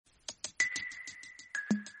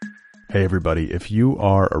Hey everybody, if you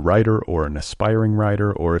are a writer or an aspiring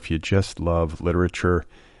writer, or if you just love literature,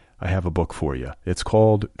 I have a book for you. It's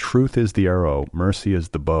called Truth is the Arrow, Mercy is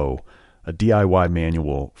the Bow, a DIY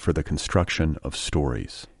manual for the construction of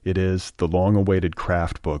stories. It is the long-awaited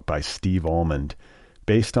craft book by Steve Almond,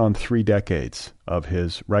 based on 3 decades of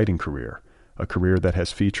his writing career, a career that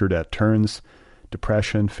has featured at turns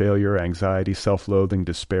depression, failure, anxiety, self-loathing,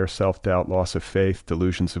 despair, self-doubt, loss of faith,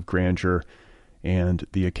 delusions of grandeur, and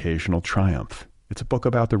the occasional triumph. It's a book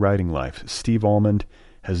about the writing life. Steve Almond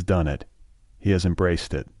has done it. He has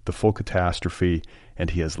embraced it, the full catastrophe, and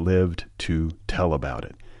he has lived to tell about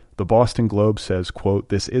it. The Boston Globe says, quote,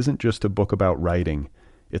 "This isn't just a book about writing,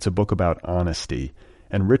 it's a book about honesty."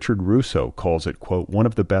 And Richard Russo calls it, quote, "one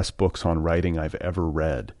of the best books on writing I've ever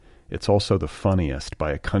read. It's also the funniest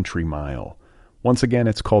by a country mile." Once again,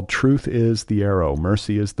 it's called Truth is the Arrow,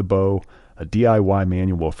 Mercy is the Bow, a DIY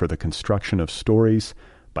manual for the construction of stories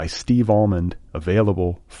by Steve Almond,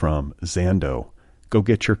 available from Zando. Go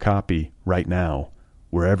get your copy right now,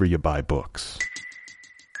 wherever you buy books.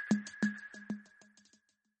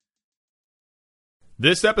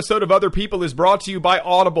 This episode of Other People is brought to you by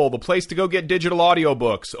Audible, the place to go get digital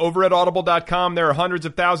audiobooks. Over at audible.com, there are hundreds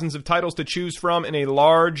of thousands of titles to choose from in a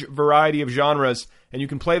large variety of genres, and you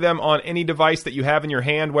can play them on any device that you have in your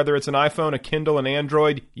hand, whether it's an iPhone, a Kindle, an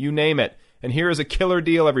Android, you name it. And here is a killer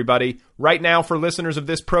deal, everybody. Right now, for listeners of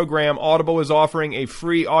this program, Audible is offering a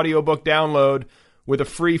free audiobook download with a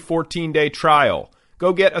free 14-day trial.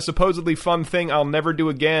 Go get A Supposedly Fun Thing I'll Never Do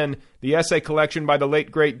Again, the essay collection by the late,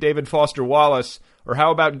 great David Foster Wallace. Or how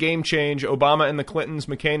about Game Change, Obama and the Clintons,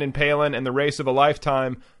 McCain and Palin, and the Race of a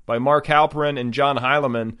Lifetime by Mark Halperin and John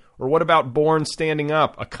Heilemann? Or what about Born Standing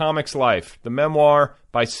Up, A Comic's Life, the memoir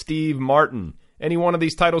by Steve Martin? Any one of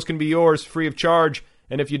these titles can be yours, free of charge.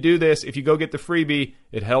 And if you do this, if you go get the freebie,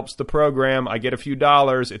 it helps the program. I get a few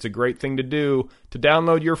dollars. It's a great thing to do. To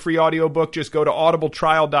download your free audiobook, just go to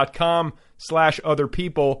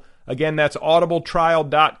audibletrial.com/otherpeople. Again, that's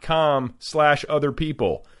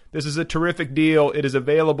audibletrial.com/otherpeople. This is a terrific deal. It is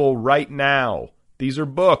available right now. These are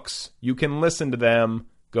books. You can listen to them.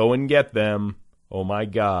 Go and get them. Oh my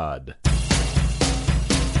God.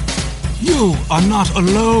 You are not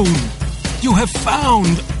alone. You have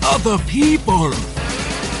found other people.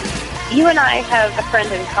 You and I have a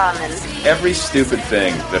friend in common. Every stupid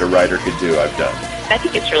thing that a writer could do, I've done. I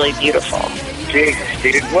think it's really beautiful. Jesus,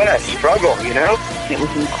 dude, what a struggle, you know? It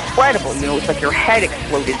was incredible. You know, it's like your head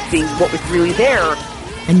exploded seeing what was really there.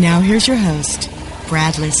 And now here's your host,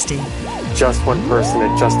 Brad Listy. Just one person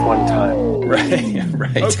at just one time.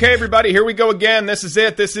 Right. Okay, everybody, here we go again. This is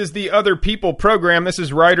it. This is the Other People program. This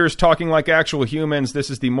is writers talking like actual humans. This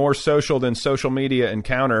is the more social than social media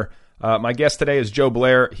encounter. My guest today is Joe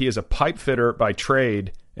Blair. He is a pipe fitter by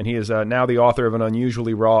trade, and he is now the author of an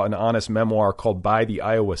unusually raw and honest memoir called By the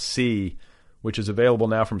Iowa Sea, which is available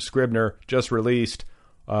now from Scribner, just released,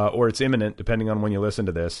 or it's imminent, depending on when you listen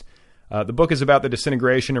to this. The book is about the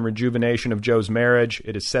disintegration and rejuvenation of Joe's marriage.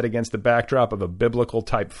 It is set against the backdrop of a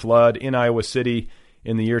biblical-type flood in Iowa City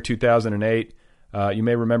in the year 2008. You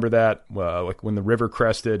may remember that, like when the river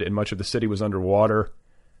crested and much of the city was underwater.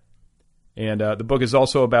 And the book is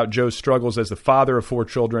also about Joe's struggles as the father of 4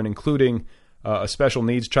 children, including a special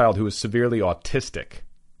needs child who is severely autistic.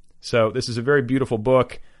 So this is a very beautiful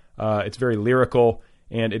book. It's very lyrical,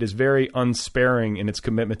 and it is very unsparing in its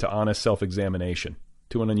commitment to honest self-examination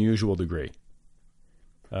to an unusual degree.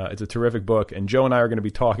 It's a terrific book, and Joe and I are going to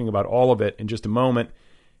be talking about all of it in just a moment,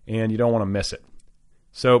 and you don't want to miss it.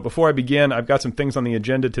 So before I begin, I've got some things on the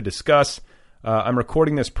agenda to discuss. I'm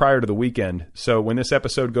recording this prior to the weekend, so when this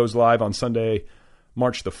episode goes live on Sunday,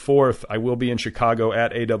 March the 4th, I will be in Chicago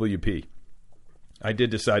at AWP. I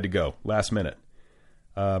did decide to go, last minute.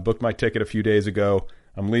 Booked my ticket a few days ago.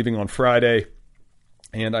 I'm leaving on Friday,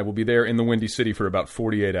 and I will be there in the Windy City for about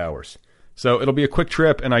 48 hours. So it'll be a quick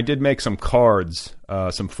trip, and I did make some cards,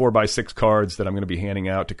 some 4x6 cards that I'm going to be handing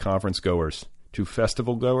out to conference goers, to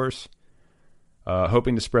festival goers,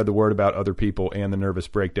 hoping to spread the word about Other People and the Nervous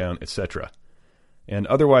Breakdown, etc. And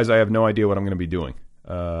otherwise, I have no idea what I'm going to be doing.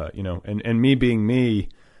 And me being me,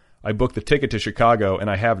 I booked the ticket to Chicago, and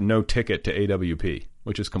I have no ticket to AWP,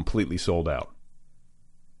 which is completely sold out.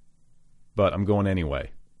 But I'm going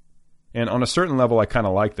anyway. And on a certain level, I kind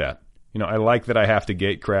of like that. I like that I have to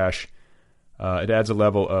gate crash. It adds a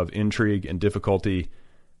level of intrigue and difficulty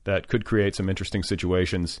that could create some interesting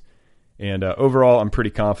situations. And overall, I'm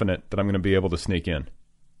pretty confident that I'm going to be able to sneak in.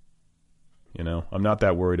 I'm not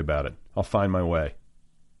that worried about it. I'll find my way.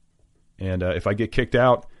 And if I get kicked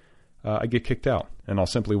out, I get kicked out. And I'll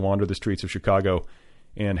simply wander the streets of Chicago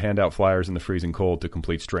and hand out flyers in the freezing cold to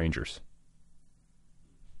complete strangers.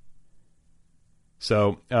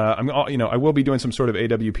 So I will be doing some sort of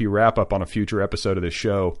AWP wrap up on a future episode of this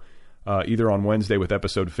show, either on Wednesday with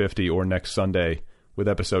episode 50 or next Sunday with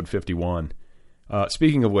episode 51.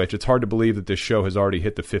 Speaking of which, it's hard to believe that this show has already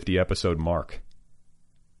hit the 50 episode mark.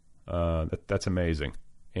 That's amazing.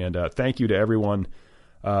 And thank you to everyone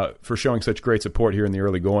for showing such great support here in the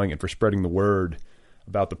early going and for spreading the word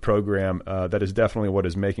about the program. That is definitely what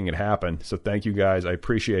is making it happen. So thank you guys. I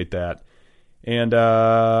appreciate that. And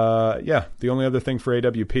the only other thing for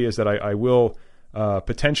AWP is that I will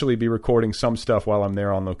potentially be recording some stuff while I'm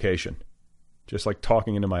there on location, just like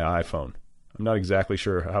talking into my iPhone. I'm not exactly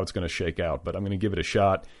sure how it's going to shake out, but I'm going to give it a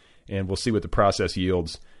shot, and we'll see what the process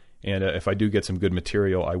yields. And if I do get some good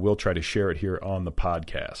material, I will try to share it here on the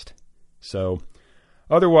podcast. So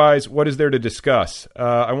otherwise, what is there to discuss?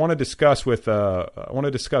 I want to discuss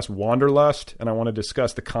wanderlust, and I want to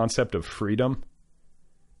discuss the concept of freedom,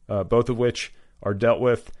 both of which are dealt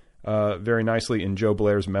with very nicely in Joe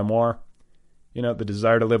Blair's memoir. You know, the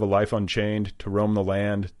desire to live a life unchained, to roam the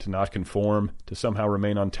land, to not conform, to somehow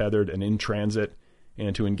remain untethered and in transit,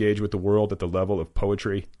 and to engage with the world at the level of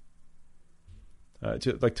poetry.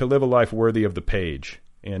 To live a life worthy of the page,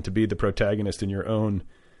 and to be the protagonist in your own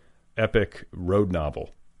epic road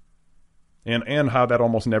novel. And how that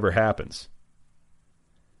almost never happens.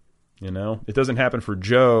 You know, it doesn't happen for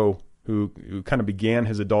Joe, who kind of began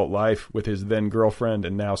his adult life with his then girlfriend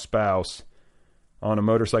and now spouse on a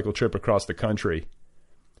motorcycle trip across the country.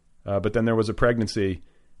 But then there was a pregnancy,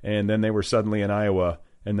 and then they were suddenly in Iowa,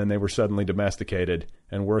 and then they were suddenly domesticated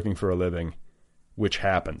and working for a living, which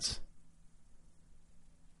happens.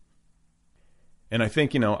 And I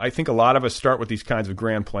think a lot of us start with these kinds of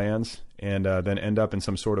grand plans and then end up in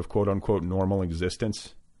some sort of quote unquote normal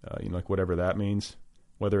existence, like whatever that means,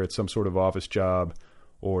 whether it's some sort of office job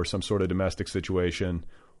or some sort of domestic situation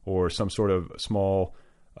or some sort of small,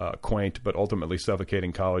 quaint but ultimately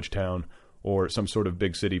suffocating college town or some sort of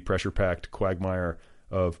big city pressure-packed quagmire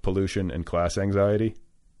of pollution and class anxiety.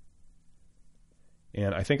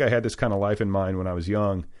 And I think I had this kind of life in mind when I was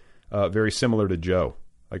young, very similar to Joe.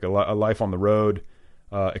 Like a life on the road,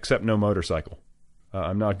 except no motorcycle.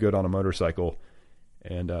 I'm not good on a motorcycle,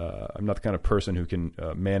 and I'm not the kind of person who can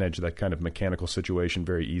manage that kind of mechanical situation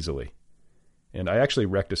very easily. And I actually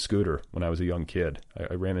wrecked a scooter when I was a young kid.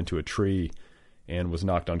 I ran into a tree and was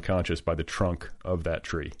knocked unconscious by the trunk of that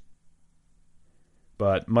tree.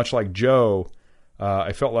 But much like Joe,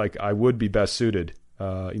 I felt like I would be best suited.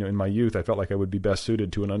 In my youth, I felt like I would be best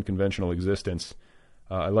suited to an unconventional existence.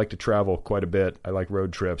 I like to travel quite a bit. I like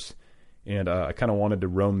road trips. And I kind of wanted to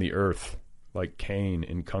roam the earth like Caine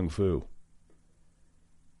in Kung Fu.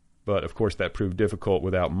 But, of course, that proved difficult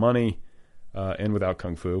without money and without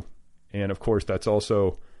Kung Fu. And, of course, that's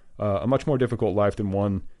also a much more difficult life than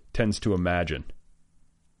one tends to imagine.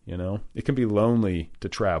 You know, it can be lonely to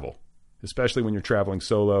travel, especially when you're traveling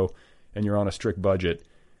solo and you're on a strict budget.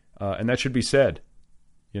 And that should be said.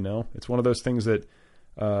 You know, it's one of those things that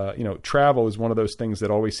travel is one of those things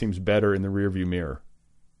that always seems better in the rearview mirror.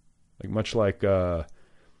 Much like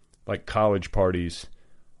college parties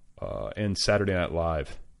and Saturday Night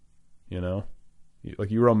Live, you know? You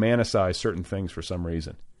romanticize certain things for some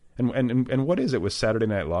reason. And what is it with Saturday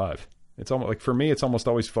Night Live? It's almost for me, it's almost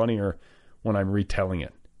always funnier when I'm retelling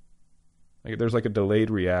it. There's a delayed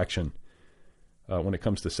reaction when it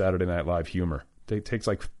comes to Saturday Night Live humor. It takes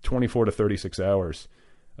 24 to 36 hours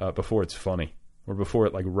before it's funny. Or before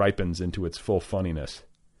it ripens into its full funniness.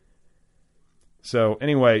 So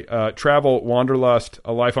anyway, travel, wanderlust,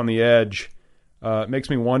 a life on the edge, makes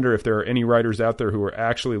me wonder if there are any writers out there who are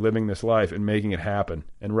actually living this life and making it happen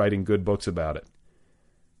and writing good books about it.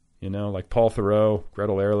 You know, like Paul Theroux,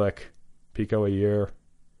 Gretel Ehrlich, Pico Iyer,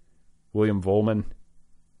 William Vollmann,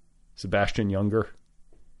 Sebastian Junger,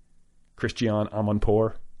 Christiane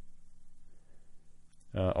Amanpour,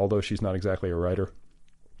 although she's not exactly a writer.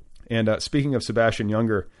 And speaking of Sebastian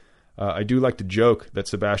Junger, I do like to joke that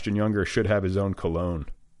Sebastian Junger should have his own cologne.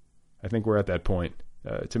 I think we're at that point.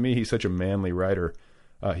 To me, he's such a manly writer.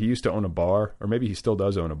 He used to own a bar, or maybe he still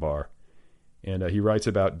does own a bar. And he writes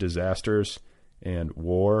about disasters and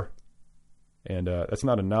war. And that's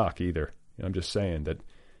not a knock either. I'm just saying that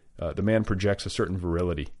the man projects a certain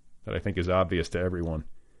virility that I think is obvious to everyone.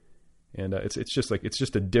 And it's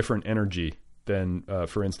just a different energy than,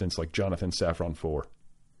 for instance, like Jonathan Safran Foer.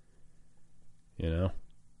 You know,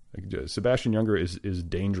 Sebastian Junger is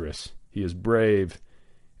dangerous. He is brave,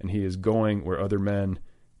 and he is going where other men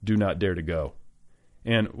do not dare to go.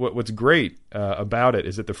 And what's great about it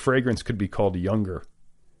is that the fragrance could be called Younger,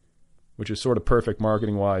 which is sort of perfect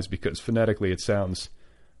marketing-wise because phonetically it sounds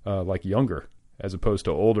like younger as opposed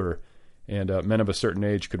to older, and men of a certain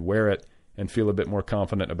age could wear it and feel a bit more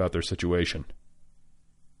confident about their situation.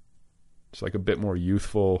 It's like a bit more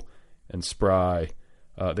youthful and spry.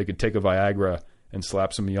 They could take a Viagra and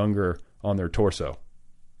slap some younger on their torso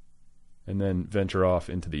and then venture off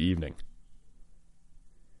into the evening.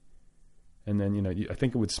 And then, I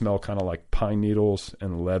think it would smell kind of like pine needles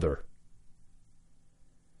and leather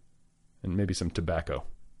and maybe some tobacco.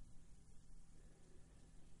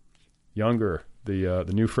 Younger, the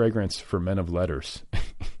new fragrance for men of letters.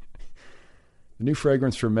 The new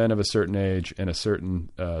fragrance for men of a certain age and a certain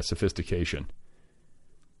sophistication.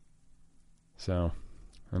 So,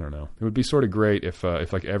 I don't know. It would be sort of great if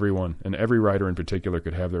like everyone, and every writer in particular,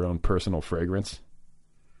 could have their own personal fragrance.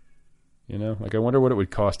 Like I wonder what it would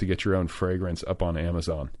cost to get your own fragrance up on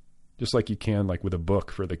Amazon. Just like you can like with a book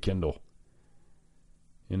for the Kindle.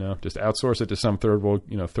 Just outsource it to some third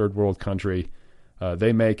world country.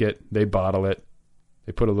 They make it, they bottle it,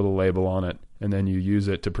 they put a little label on it, and then you use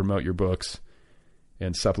it to promote your books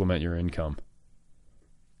and supplement your income.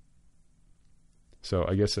 So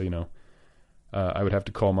I guess, I would have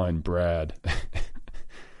to call mine Brad,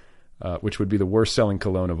 which would be the worst selling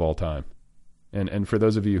cologne of all time. And for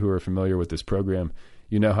those of you who are familiar with this program,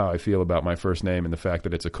 you know how I feel about my first name and the fact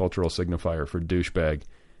that it's a cultural signifier for douchebag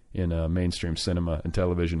in mainstream cinema and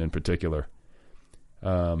television in particular.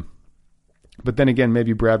 But then again,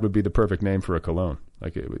 maybe Brad would be the perfect name for a cologne.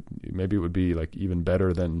 Maybe it would be like even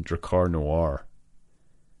better than Drakkar Noir,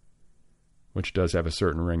 which does have a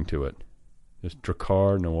certain ring to it. Just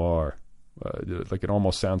Drakkar Noir. Like it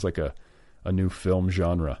almost sounds like a new film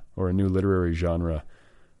genre or a new literary genre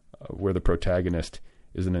where the protagonist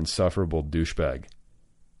is an insufferable douchebag.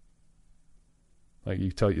 Like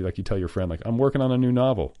you tell your friend, like, I'm working on a new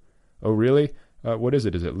novel. Oh, really? What is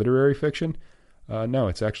it? Is it literary fiction? No,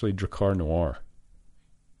 it's actually Drakkar Noir.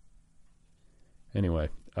 Anyway,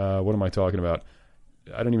 what am I talking about?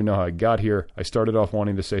 I don't even know how I got here. I started off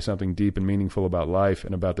wanting to say something deep and meaningful about life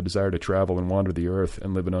and about the desire to travel and wander the earth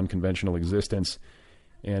and live an unconventional existence.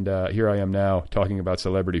 And here I am now talking about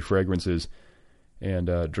celebrity fragrances and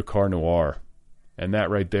Drakkar Noir. And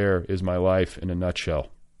that right there is my life in a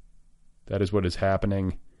nutshell. That is what is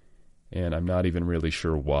happening, and I'm not even really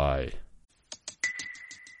sure why.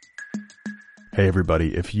 Hey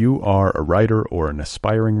everybody, if you are a writer or an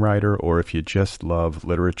aspiring writer, or if you just love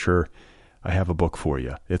literature, I have a book for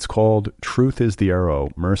you. It's called Truth is the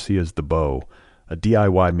Arrow, Mercy is the Bow, a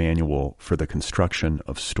DIY manual for the construction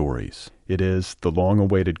of stories. It is the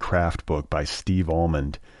long-awaited craft book by Steve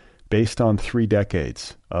Almond, based on 3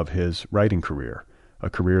 decades of his writing career, a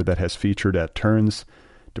career that has featured at turns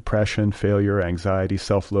depression, failure, anxiety,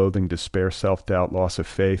 self-loathing, despair, self-doubt, loss of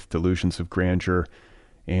faith, delusions of grandeur,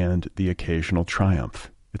 and the occasional triumph.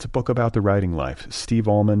 It's a book about the writing life. Steve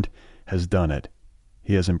Almond has done it.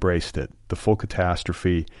 He has embraced it, the full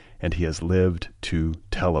catastrophe, and he has lived to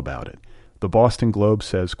tell about it. The Boston Globe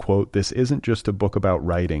says, quote, "This isn't just a book about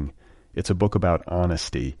writing, it's a book about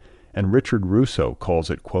honesty." And Richard Russo calls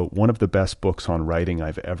it, quote, "one of the best books on writing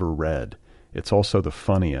I've ever read. It's also the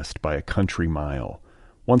funniest by a country mile."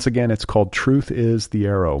 Once again, it's called Truth is the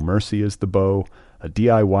Arrow, Mercy is the Bow, a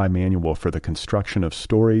DIY manual for the construction of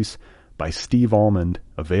stories by Steve Almond,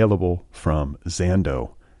 available from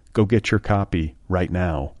Zando. Go get your copy right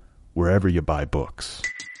now, wherever you buy books.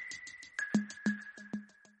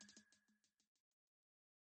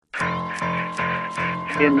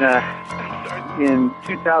 In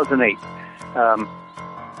 2008,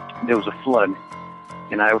 there was a flood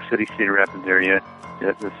in Iowa City, Cedar Rapids area.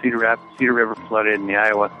 The Cedar River flooded and the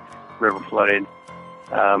Iowa River flooded.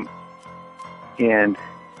 And,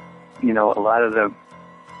 a lot of the,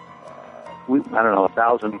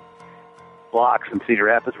 1,000 blocks in Cedar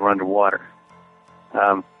Rapids were underwater.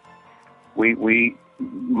 Our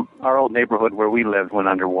old neighborhood where we lived went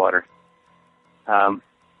underwater. There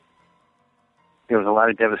was a lot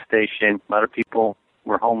of devastation. A lot of people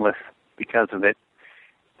were homeless because of it.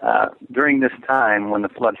 During this time, when the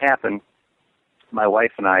flood happened, my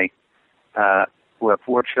wife and I, who have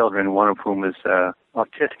 4 children, one of whom is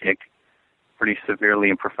autistic, pretty severely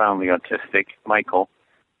and profoundly autistic, Michael,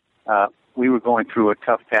 we were going through a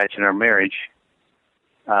tough patch in our marriage.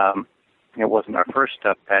 It wasn't our first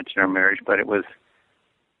tough patch in our marriage, but it was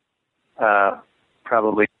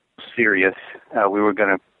probably serious. We were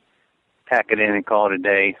going to pack it in and call it a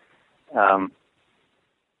day.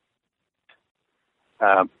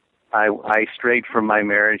 I strayed from my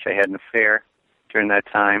marriage. I had an affair during that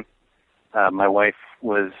time. My wife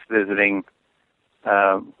was visiting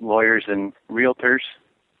lawyers and realtors.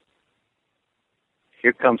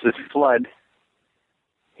 Here comes this flood,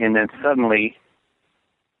 and then suddenly,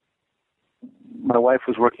 my wife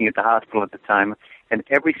was working at the hospital at the time, and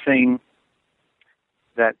everything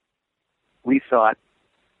that we thought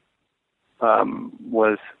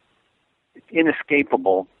was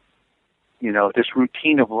inescapable. This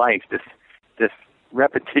routine of life, this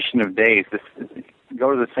repetition of days, this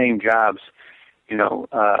go to the same jobs,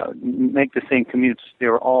 make the same commutes. They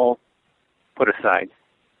were all put aside.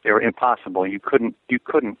 They were impossible. You couldn't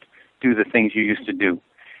do the things you used to do.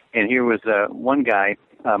 And here was one guy.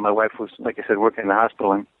 My wife was, like I said, working in the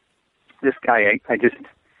hospital, and this guy,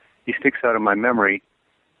 he sticks out of my memory.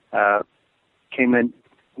 Came in,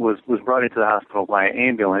 was brought into the hospital by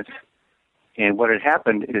ambulance, and what had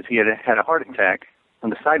happened is he had a heart attack on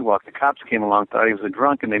the sidewalk. The cops came along, thought he was a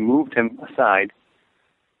drunk, and they moved him aside.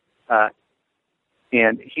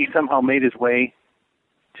 And he somehow made his way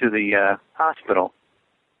to the hospital.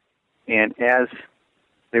 And as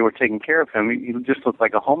they were taking care of him, he just looked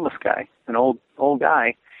like a homeless guy, an old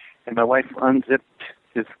guy. And my wife unzipped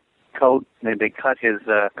his coat, and they cut his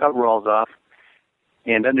coveralls off.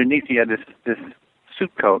 And underneath he had this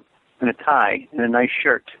suit coat and a tie and a nice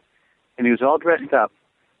shirt. And he was all dressed up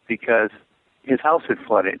because his house had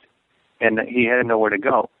flooded, and he had nowhere to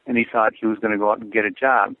go. And he thought he was going to go out and get a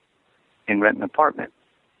job and rent an apartment.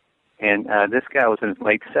 And this guy was in his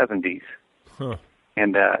late 70s. Huh.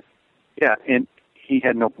 And, and he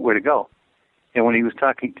had nowhere to go. And when he was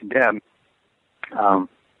talking to Deb,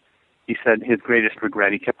 he said his greatest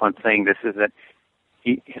regret, he kept on saying this, is that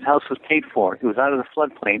his house was paid for. It was out of the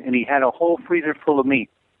floodplain, and he had a whole freezer full of meat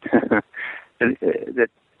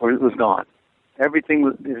or it was gone. Everything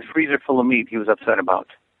was his freezer full of meat. He was upset about,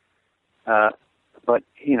 but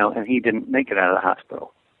and he didn't make it out of the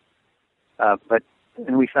hospital.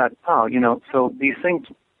 And we thought, so these things,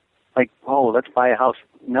 like, let's buy a house.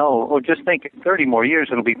 No, or just think 30 more years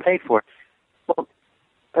it'll be paid for. Well,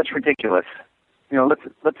 that's ridiculous.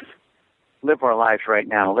 Let's live our lives right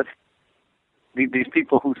now. These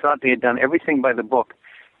people who thought they had done everything by the book,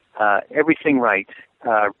 everything right,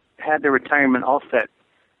 had their retirement all set.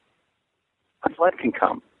 A flood can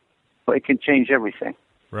come, but it can change everything.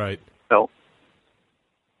 Right. So,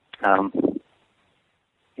 and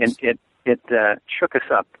it shook us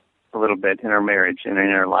up a little bit in our marriage and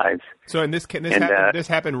in our lives. So, and this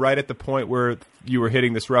happened right at the point where you were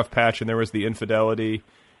hitting this rough patch, and there was the infidelity,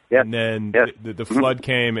 yes, and then yes. the flood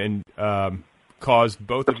came and caused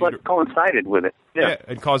both of you. The flood coincided with it. Yeah,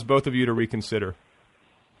 and caused both of you to reconsider.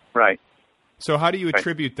 Right. So, how do you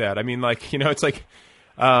attribute that? I mean, it's like.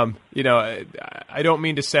 I don't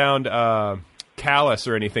mean to sound callous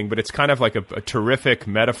or anything, but it's kind of like a terrific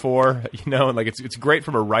metaphor, and like it's great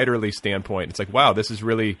from a writerly standpoint. It's like, wow, this is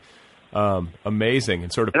really amazing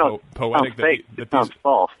and sort of poetic. It sounds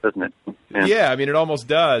false, doesn't it? Yeah, I mean, it almost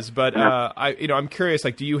does. But I'm curious.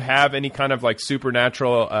 Like, do you have any kind of like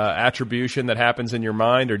supernatural attribution that happens in your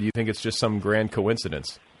mind, or do you think it's just some grand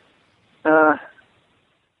coincidence? I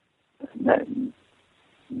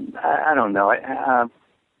don't know.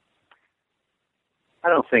 I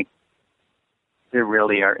don't think there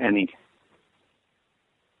really are any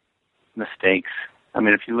mistakes. I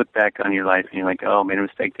mean, if you look back on your life and you're like, made a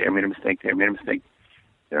mistake there, made a mistake there, made a mistake,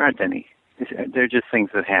 there aren't any. They're just things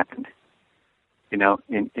that happened,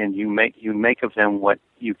 and you make of them what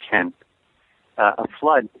you can. A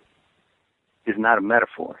flood is not a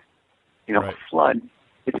metaphor. Right. A flood,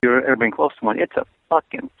 if you've ever been close to one, it's a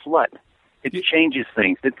fucking flood. It changes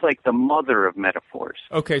things. It's like the mother of metaphors.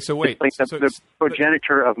 Okay, so wait. It's like the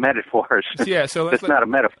progenitor of metaphors. Yeah, so it's not a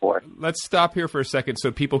metaphor. Let's stop here for a second so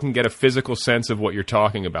people can get a physical sense of what you're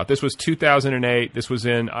talking about. This was 2008. This was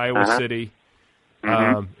in Iowa City.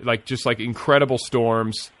 Just incredible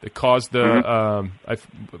storms that caused the.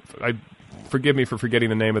 I forgive me for forgetting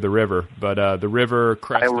the name of the river, but the river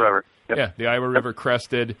crested. Iowa River. Yep. Yeah, the Iowa River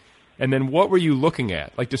crested. And then what were you looking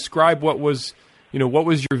at? Like, describe what was. What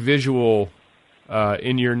was your visual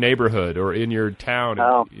in your neighborhood or in your town?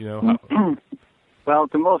 Well,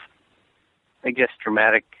 the most,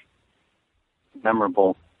 dramatic,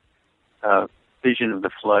 memorable vision of the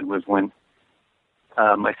flood was when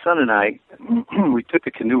my son and I, we took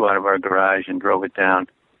a canoe out of our garage and drove it down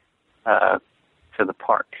to the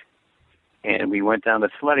park. And we went down the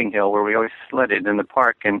sledding hill where we always sledded in the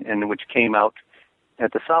park, and which came out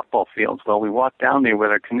at the softball fields. Well, we walked down there with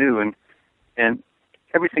our canoe, and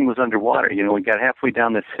everything was underwater. We got halfway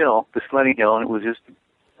down this hill, the sledding hill, and it was just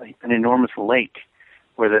an enormous lake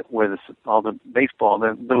where all the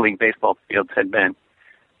Little League baseball fields had been.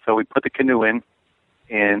 So we put the canoe in,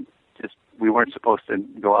 and we weren't supposed to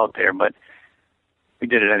go out there, but we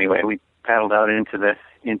did it anyway. We paddled out into the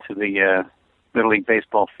Little League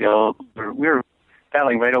baseball field. We were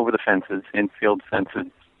paddling right over the fences, infield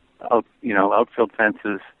fences, outfield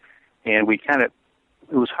fences, and it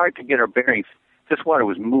was hard to get our bearings. this water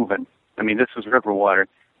was moving. I mean, this was river water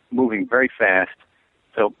moving very fast.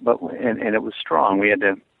 So, and it was strong. We had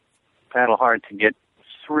to paddle hard to get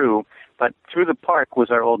through. But through the park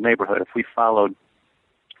was our old neighborhood. If we followed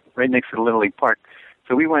right next to the Little League Park,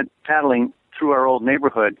 so we went paddling through our old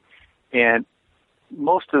neighborhood, and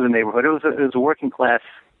most of the neighborhood, it was a working class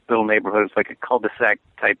little neighborhood. It was like a cul-de-sac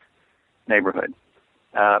type neighborhood,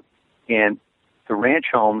 and the ranch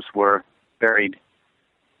homes were buried.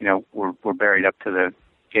 Were buried up to the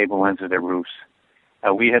gable ends of their roofs.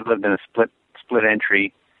 We had lived in a split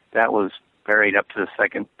entry that was buried up to the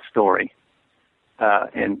second story,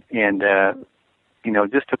 and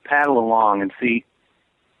just to paddle along and see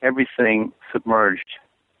everything submerged,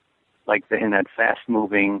 like in that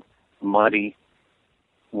fast-moving, muddy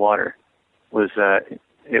water, was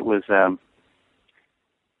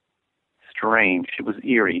strange. It was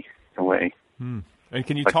eerie in a way. And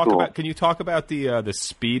can you But talk cool. about the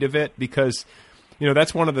speed of it? Because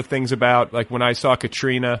that's one of the things about, like, when I saw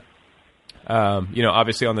Katrina,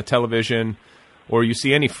 obviously on the television, or you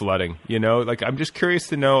see any flooding, like, I'm just curious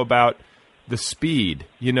to know about the speed.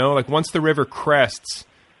 Like, once the river crests,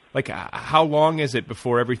 like, how long is it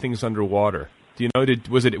before everything's underwater? Do you know?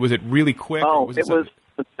 Was it really quick? Oh, or was it was.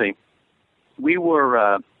 Let's see. We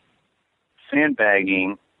were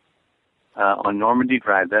sandbagging on Normandy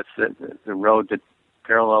Drive. That's the road that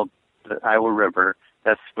paralleled the Iowa River.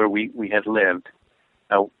 That's where we had lived.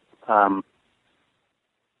 And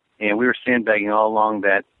we were sandbagging all along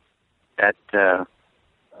that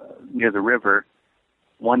near the river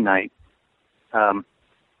one night, and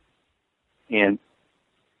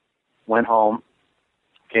went home,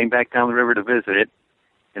 came back down the river to visit it,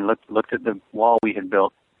 and looked at the wall we had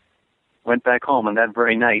built. Went back home, and that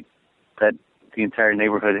very night, that the entire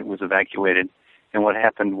neighborhood was evacuated. And what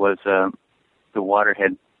happened was the water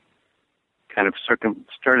had kind of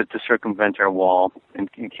started to circumvent our wall and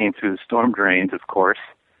came through the storm drains, of course,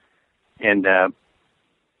 and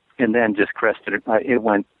then just crested it. It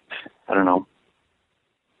went,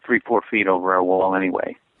 3-4 feet over our wall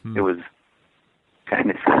anyway. It was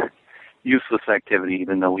kind of useless activity,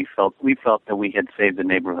 even though we felt that we had saved the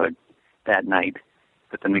neighborhood that night.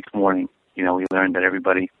 But the next morning, we learned that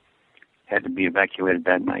everybody had to be evacuated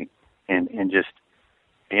that night, and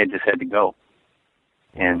they had to go.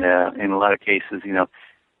 And in a lot of cases,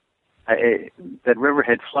 that river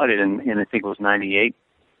had flooded in I think it was 98,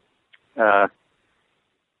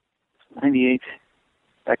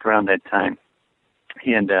 back around that time.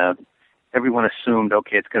 And everyone assumed,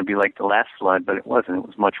 okay, it's going to be like the last flood, but it wasn't. It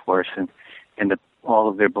was much worse. And all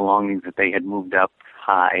of their belongings that they had moved up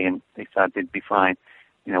high and they thought they'd be fine,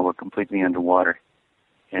 were completely underwater.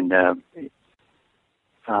 And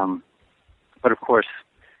but of course,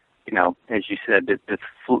 as you said,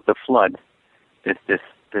 the flood, this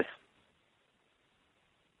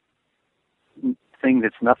thing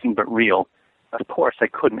that's nothing but real. Of course, I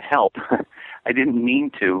couldn't help. I didn't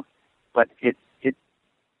mean to, but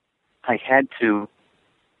I had to,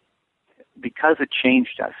 because it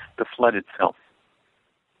changed us. The flood itself,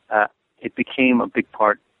 it became a big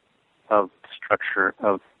part of the structure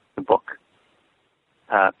of the book,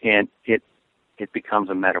 and it becomes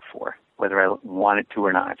a metaphor, whether I want it to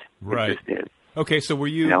or not. Right. It just is. Okay, so were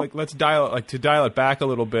you like, let's dial it back a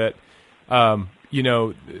little bit.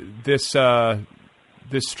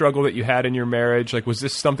 This struggle that you had in your marriage, like, was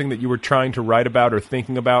this something that you were trying to write about or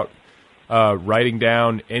thinking about writing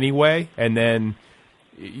down anyway? And then,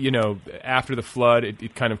 after the flood,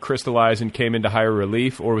 it kind of crystallized and came into higher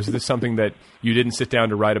relief? Or was this something that you didn't sit down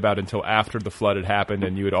to write about until after the flood had happened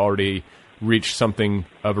and you had already reached something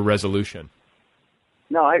of a resolution?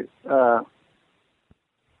 No,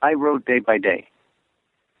 I wrote day by day.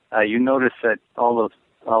 You notice that all of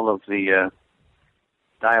the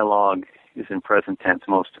dialogue is in present tense,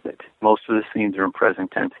 most of it. Most of the scenes are in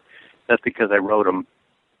present tense. That's because I wrote them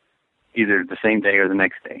either the same day or the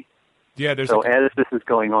next day. Yeah, as this is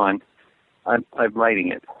going on, I'm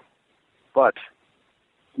writing it. But,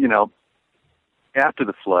 after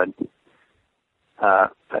the flood,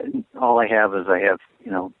 all I have is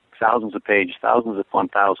thousands of pages, thousands upon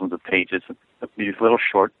thousands of pages of these little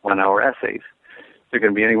short 1-hour essays. They're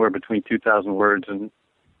going to be anywhere between 2,000 words and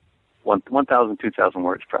 1,000, 2,000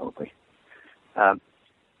 words probably. And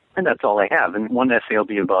that's all I have. And one essay will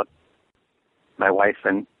be about my wife,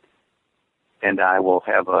 and I will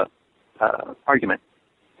have a argument.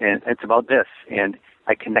 And it's about this. And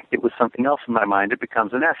I connect it with something else in my mind. It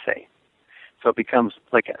becomes an essay. So it becomes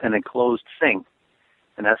like an enclosed thing.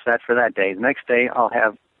 And that's that for that day. The next day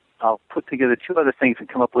I'll put together 2 other things and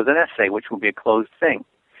come up with an essay, which will be a closed thing.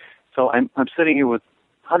 So I'm sitting here with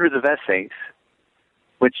hundreds of essays,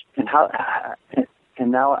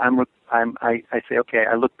 and now I say, okay,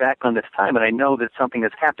 I look back on this time and I know that something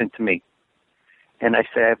has happened to me. And I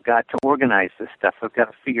say, I've got to organize this stuff. I've got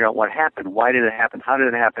to figure out what happened. Why did it happen? How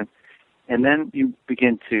did it happen? And then you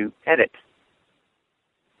begin to edit.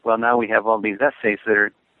 Well, now we have all these essays that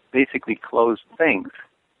are basically closed things.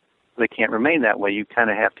 They can't remain that way. You kind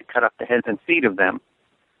of have to cut off the heads and feet of them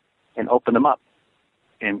and open them up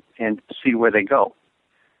and see where they go.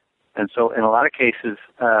 And so in a lot of cases,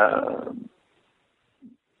 an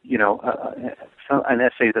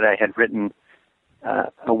essay that I had written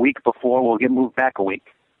a week before will get moved back a week.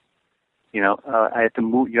 I have to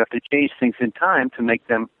move. You have to change things in time to make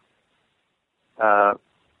them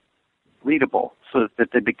readable, so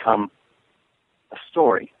that they become a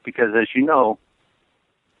story. Because as you know,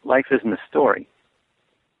 life isn't a story.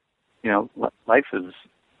 Life is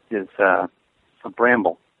a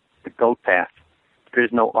bramble, the goat path. There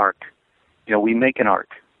is no arc. We make an arc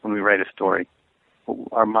when we write a story.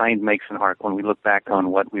 Our mind makes an arc when we look back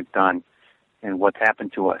on what we've done and what's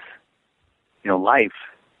happened to us. Life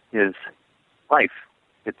is life.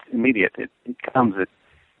 It's immediate. It comes.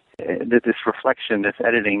 This reflection, this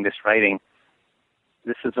editing, this writing,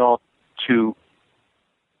 this is all to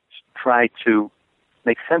try to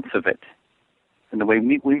make sense of it. And the way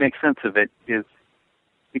we make sense of it is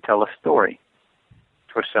we tell a story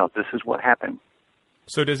to ourselves. This is what happened.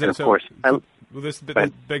 So does it? And of course, this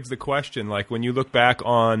begs the question. Like when you look back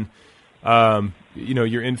on,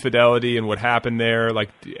 your infidelity and what happened there, like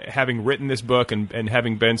having written this book and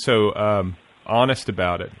having been so honest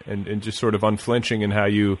about it and just sort of unflinching in how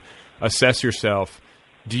you assess yourself.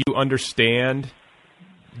 Do you understand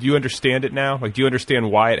it now? Like, do you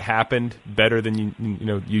understand why it happened better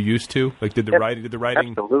than you used to? Like, did the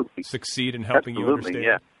writing absolutely succeed in helping you understand?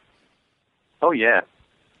 Yeah. Oh yeah.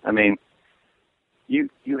 I mean, you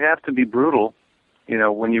have to be brutal.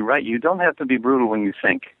 When you write, you don't have to be brutal when you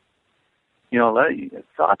think.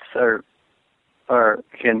 Thoughts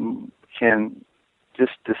can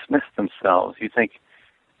just dismiss themselves. You think,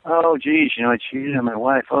 oh geez, I cheated on my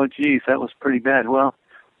wife. Oh geez, that was pretty bad. Well,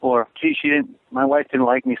 or geez, my wife didn't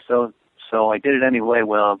like me, so I did it anyway.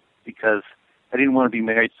 Well, because I didn't want to be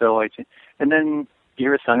married, and then you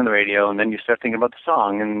hear a song on the radio, and then you start thinking about the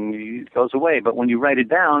song, and it goes away. But when you write it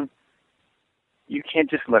down, you can't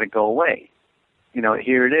just let it go away.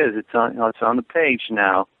 Here it is. It's on the page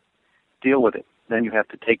now. Deal with it. Then you have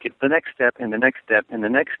to take it the next step, and the next step, and the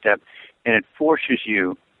next step, and it forces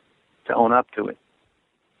you to own up to it,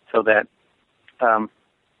 so that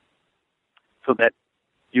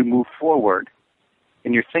you move forward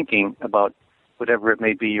in your thinking about whatever it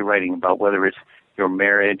may be you're writing about, whether it's your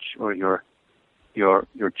marriage or your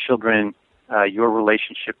children, your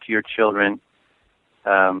relationship to your children,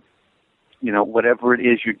 whatever it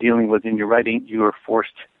is you're dealing with in your writing, you are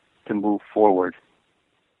forced to move forward.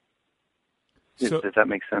 Does that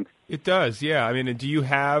make sense? It does, yeah. I mean, do you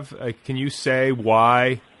have, can you say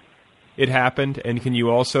why it happened? And can you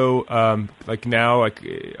also,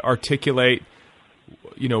 articulate,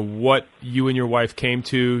 what you and your wife came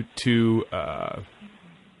to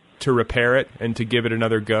repair it and to give it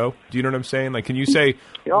another go? Do you know what I'm saying? Like, can you say,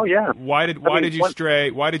 oh yeah, why did you stray?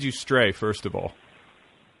 Why did you stray, first of all?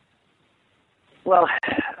 Well,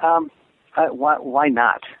 why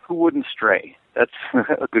not? Who wouldn't stray? That's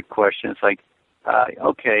a good question. It's like,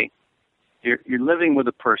 okay, you're living with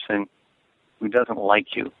a person who doesn't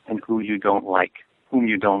like you and whom you don't like.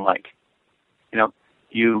 You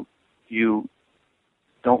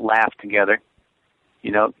don't laugh together.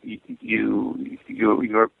 You're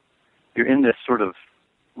in this sort of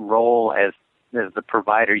role as the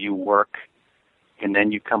provider. You work, and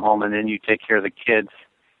then you come home, and then you take care of the kids,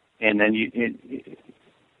 and then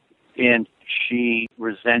and she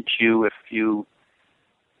resents you if you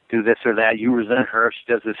do this or that. You resent her if she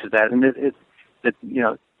does this or that, and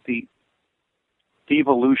the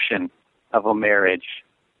devolution of a marriage,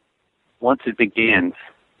 once it begins,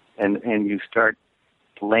 and you start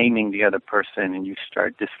blaming the other person, and you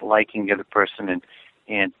start disliking the other person,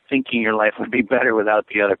 and thinking your life would be better without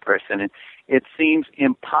the other person, and it seems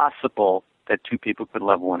impossible that two people could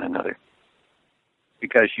love one another,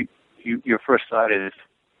 because your first thought is,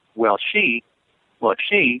 well, she,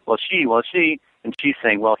 and she's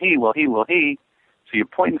saying, well, he. So you're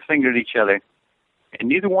pointing the finger at each other, and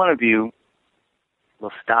neither one of you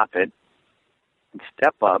will stop it and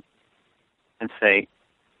step up and say,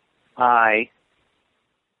 I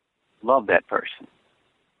love that person.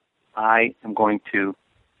 I am going to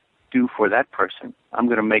do for that person. I'm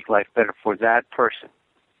going to make life better for that person,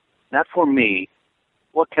 not for me.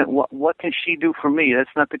 What can she do for me?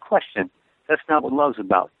 That's not the question. That's not what love's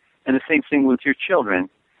about. And the same thing with your children.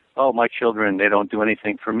 Oh, my children, they don't do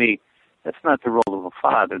anything for me. That's not the role of a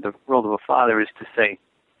father. The role of a father is to say,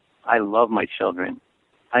 I love my children.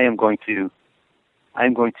 I am going to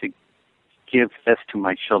give this to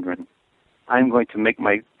my children. I'm going to make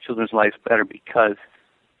my children's lives better because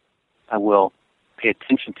I will pay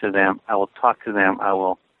attention to them. I will talk to them. I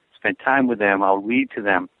will spend time with them. I'll read to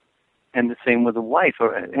them. And the same with a wife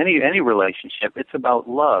or any relationship. It's about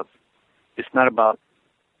love. It's not about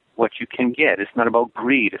what you can get. It's not about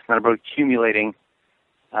greed. It's not about accumulating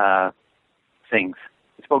things.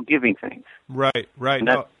 It's about giving things. Right.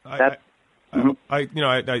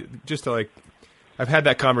 I've had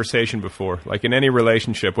that conversation before. Like in any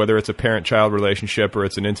relationship, whether it's a parent-child relationship or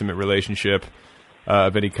it's an intimate relationship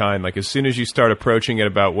of any kind, like as soon as you start approaching it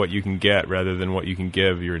about what you can get rather than what you can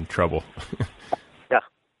give, you're in trouble.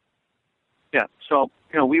 Yeah. So,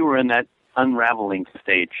 we were in that unraveling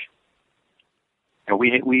stage.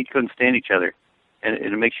 We couldn't stand each other. And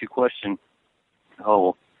it makes you question,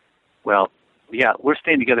 we're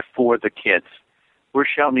staying together for the kids. We're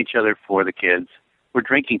shouting at each other for the kids. We're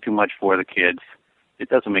drinking too much for the kids. It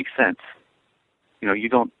doesn't make sense. You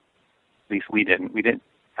don't, at least we didn't.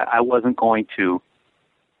 I wasn't going to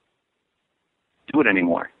do it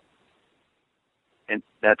anymore. And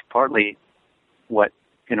that's partly what,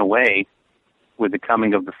 in a way, with the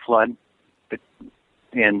coming of the flood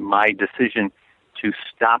and my decision to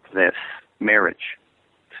stop this marriage,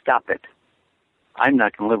 stop it. I'm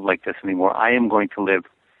not going to live like this anymore. I am going to live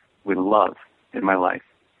with love in my life.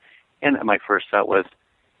 And my first thought was,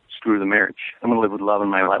 screw the marriage. I'm going to live with love in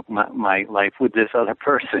my life with this other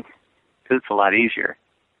person because it's a lot easier.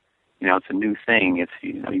 It's a new thing. It's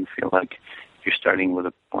you feel like you're starting with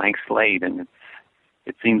a blank slate, and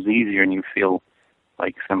it seems easier, and you feel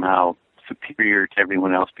like somehow superior to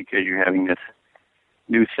everyone else because you're having this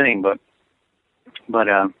new thing. But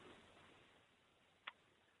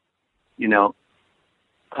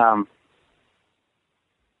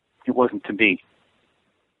it wasn't to be.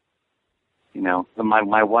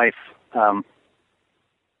 My wife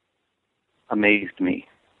amazed me.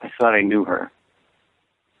 I thought I knew her,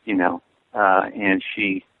 and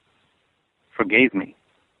she forgave me,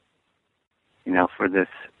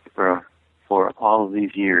 for all of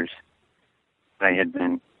these years that I had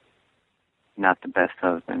been not the best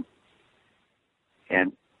husband,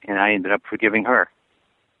 and I ended up forgiving her.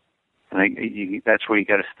 And that's where you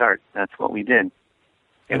got to start. That's what we did.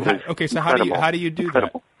 Okay, so how do you do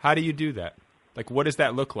that? How do you do that? Like, what does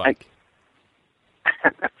that look like?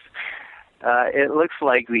 It looks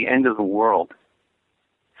like the end of the world.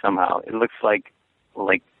 Somehow, it looks like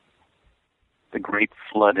the great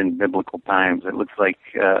flood in biblical times. It looks like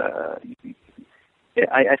I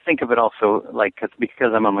think of it also like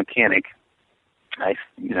because I'm a mechanic.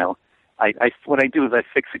 What I do is I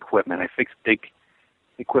fix equipment. I fix big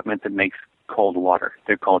equipment that makes cold water.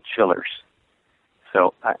 They're called chillers.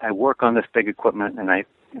 So I work on this big equipment, and I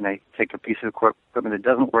take a piece of equipment that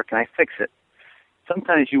doesn't work, and I fix it.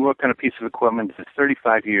 Sometimes you work on a piece of equipment that's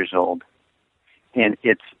 35 years old, and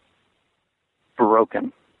it's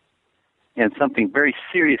broken, and something very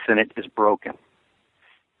serious in it is broken.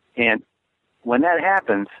 And when that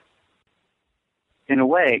happens, in a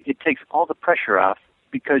way, it takes all the pressure off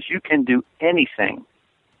because you can do anything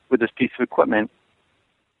with this piece of equipment.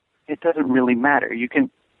 It doesn't really matter. You can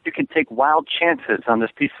take wild chances on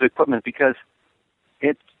this piece of equipment because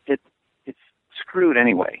it's screwed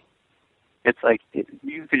anyway. It's like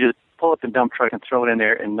you could just pull up the dump truck and throw it in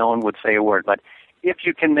there and no one would say a word. But if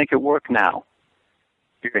you can make it work now,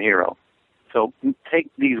 you're a hero. So take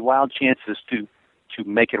these wild chances to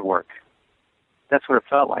make it work. That's what it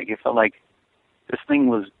felt like. It felt like this thing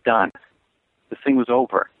was done. This thing was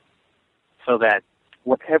over. So that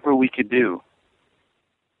whatever we could do,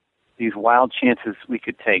 these wild chances we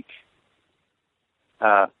could take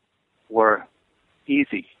were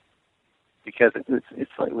easy because it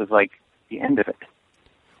was like the end of it.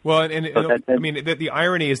 Well, the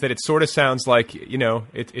irony is that it sort of sounds like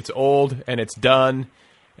it's old and it's done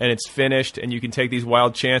and it's finished and you can take these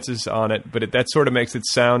wild chances on it, but that sort of makes it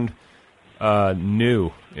sound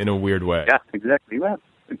new in a weird way. Yeah, exactly. Well,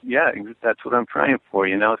 yeah, that's what I'm trying for.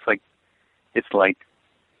 It's like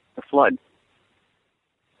the flood.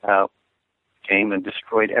 Came and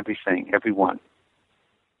destroyed everything, everyone.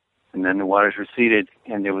 And then the waters receded,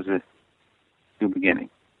 and there was a new beginning.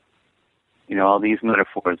 All these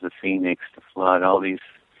metaphors, the phoenix, the flood, all these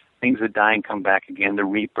things that die and come back again, the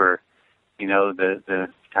reaper, the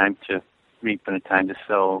time to reap and a time to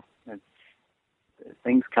sow. And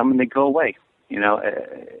things come and they go away.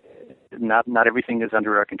 Not everything is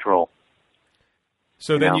under our control.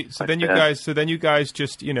 So then you guys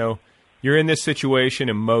just, you're in this situation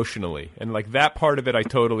emotionally, and like that part of it, I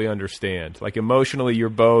totally understand. Like emotionally, you're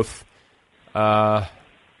both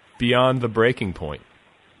beyond the breaking point.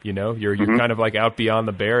 You're kind of like out beyond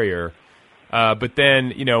the barrier. But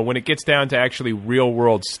then, when it gets down to actually real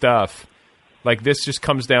world stuff, like this just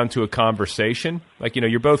comes down to a conversation. Like,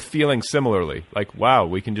 you're both feeling similarly. Like, wow,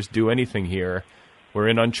 we can just do anything here. We're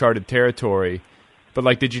in uncharted territory. But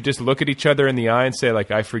like, did you just look at each other in the eye and say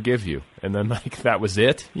like, I forgive you? And then like, that was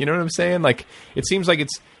it? You know what I'm saying? Like, it seems like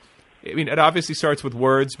it obviously starts with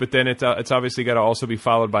words, but then it's obviously got to also be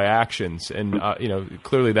followed by actions. And,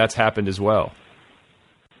 clearly that's happened as well.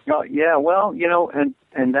 Oh, yeah, well,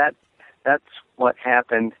 and that's what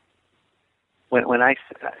happened when I,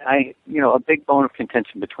 a big bone of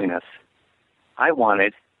contention between us. I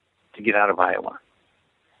wanted to get out of Iowa.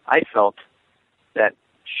 I felt that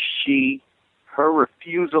her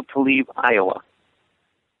refusal to leave Iowa,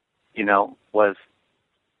 was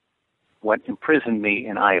what imprisoned me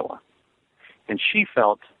in Iowa. And she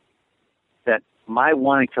felt that my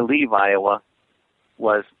wanting to leave Iowa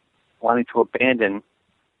was wanting to abandon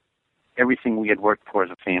everything we had worked for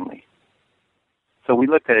as a family. So we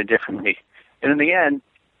looked at it differently. And in the end,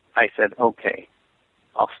 I said, okay,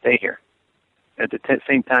 I'll stay here. At the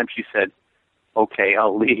same time, she said, okay,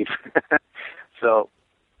 I'll leave. So,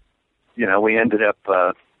 we ended up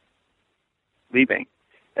leaving.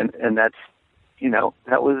 And that's,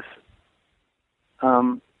 that was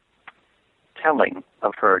telling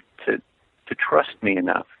of her to trust me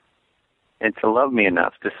enough and to love me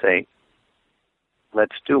enough to say,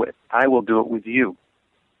 let's do it. I will do it with you.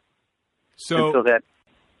 So that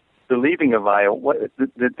the leaving of Iowa,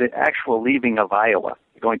 the actual leaving of Iowa,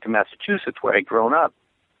 going to Massachusetts where I'd grown up,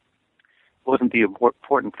 wasn't the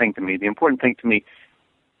important thing to me. The important thing to me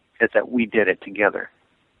is that we did it together.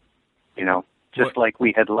 Just like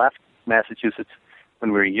we had left Massachusetts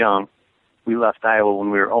when we were young, we left Iowa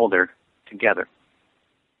when we were older together.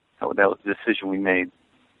 That was the decision we made.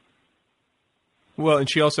 Well, and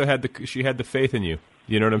she also had the faith in you.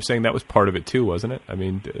 You know what I'm saying? That was part of it too, wasn't it? I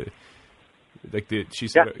mean, she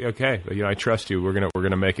said, yeah. Okay, I trust you. We're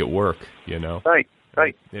gonna make it work.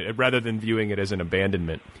 Right. Rather than viewing it as an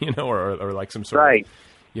abandonment, or like some sort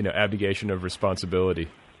of, abdication of responsibility.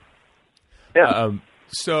 Yeah. And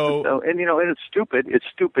it's stupid. It's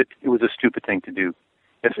stupid. It was a stupid thing to do.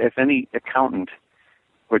 If any accountant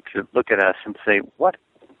were to look at us and say, what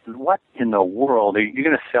in the world? Are you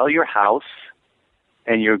going to sell your house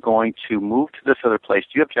and you're going to move to this other place?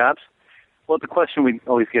 Do you have jobs? Well, the question we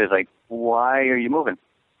always get is like, why are you moving?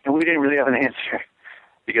 And we didn't really have an answer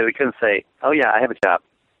because we couldn't say, oh, yeah, I have a job.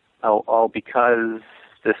 Oh, because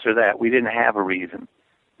this or that. We didn't have a reason.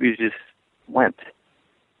 We just went.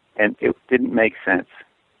 And it didn't make sense.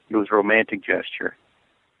 It was a romantic gesture.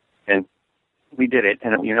 And we did it.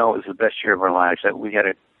 And, it was the best year of our lives. We had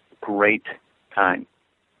a great time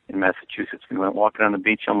in Massachusetts. We went walking on the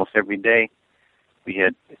beach almost every day. We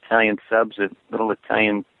had Italian subs at little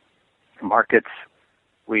Italian markets.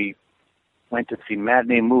 We went to see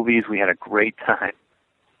matinee movies. We had a great time.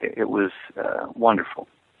 It was wonderful.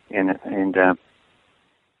 And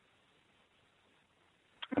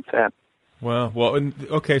that's that. Well,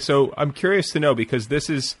 okay, so I'm curious to know, because this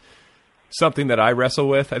is something that I wrestle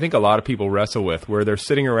with. I think a lot of people wrestle with, where they're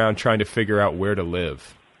sitting around trying to figure out where to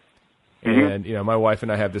live. Mm-hmm. And my wife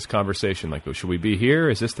and I have this conversation, like, should we be here?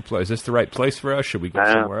 Is this the right place for us? Should we go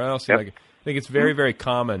somewhere else? Yep. I think it's very, very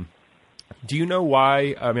common. Do you know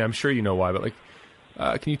why? I mean, I'm sure you know why, but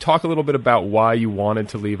can you talk a little bit about why you wanted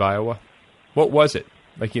to leave Iowa? What was it?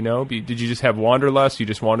 Did you just have wanderlust? You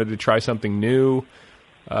just wanted to try something new?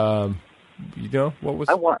 What was?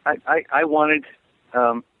 I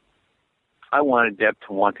wanted Deb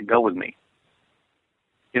to want to go with me.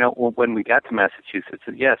 When we got to Massachusetts,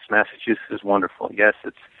 yes, Massachusetts is wonderful. Yes,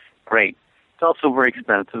 it's great. It's also very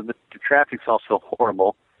expensive. The traffic's also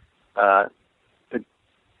horrible. For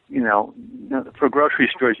grocery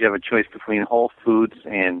stores, you have a choice between Whole Foods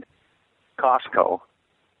and Costco,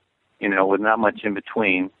 with not much in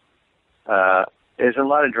between. There's a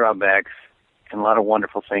lot of drawbacks and a lot of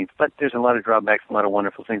wonderful things, but there's a lot of drawbacks and a lot of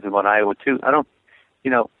wonderful things about Iowa, too.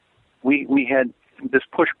 We had this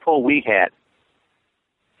push-pull we had.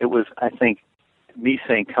 It was, I think, me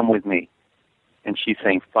saying, come with me, and she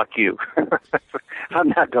saying, fuck you. I'm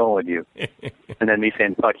not going with you. And then me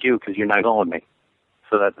saying, fuck you, because you're not going with me.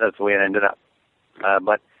 So that's the way it ended up.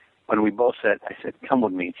 But when we both said, I said, come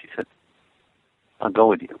with me, and she said, I'll go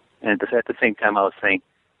with you. And at the same time, I was saying,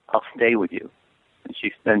 I'll stay with you. And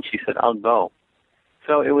she said, I'll go.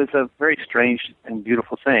 So it was a very strange and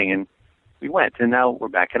beautiful thing, and we went, and now we're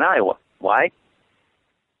back in Iowa. Why?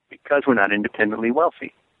 because we're not independently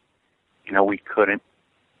wealthy. You know, we couldn't.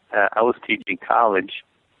 I was teaching college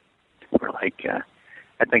for like,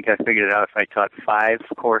 I think I figured it out. If I taught 5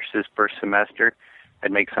 courses per semester,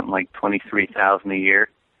 I'd make something like $23,000 a year,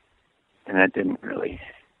 and that didn't really,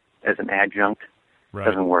 as an adjunct,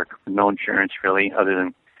 doesn't work. No insurance really,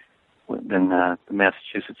 other than the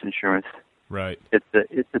Massachusetts insurance. Right. It's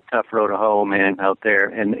a tough road to hoe, man, out there.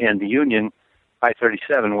 And the union,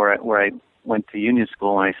 I-37, where I went to union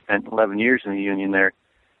school and I spent 11 years in the union there,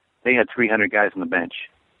 they had 300 guys on the bench.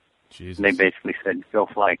 Jesus. And they basically said, "Go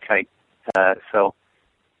fly a kite." So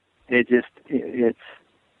it's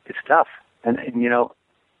tough. And you know,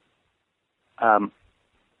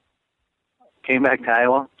 came back to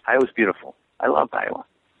Iowa. Iowa's beautiful. I love Iowa.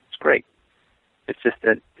 It's great. It's just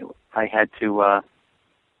that I had to.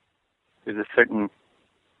 There's a certain,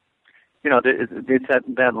 you know, there's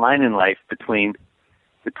that line in life between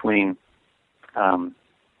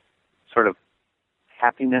sort of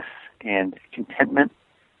happiness and contentment,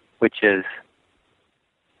 which is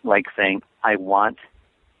like saying I want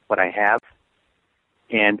what I have,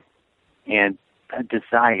 and a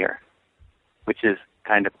desire, which is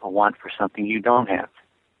kind of a want for something you don't have.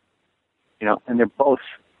 You know, and they're both,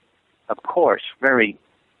 of course, very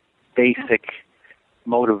basic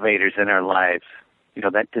motivators in our lives. You know,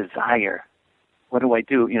 that desire. What do I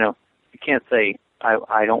do? You know, you can't say,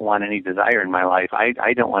 I don't want any desire in my life.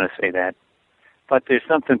 I don't want to say that. But there's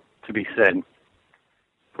something to be said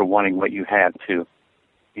for wanting what you have, too.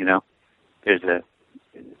 You know, there's a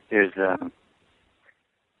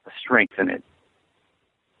strength in it.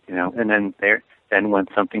 You know, and then when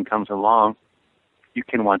something comes along, you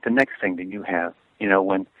can want the next thing that you have. You know,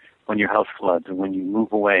 when your house floods, or when you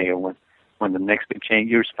move away, or when the next big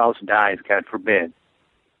change, your spouse dies, God forbid.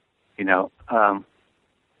 You know,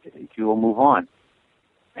 you will move on,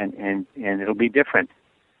 and it'll be different.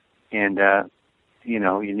 And you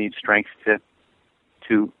know, you need strength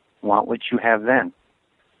to want what you have then,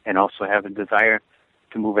 and also have a desire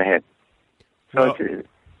to move ahead. So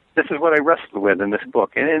this is what I wrestle with in this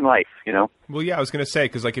book and in life, you know. Well, yeah, I was going to say,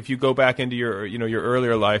 because like if you go back into your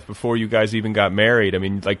earlier life before you guys even got married, I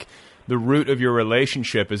mean, like the root of your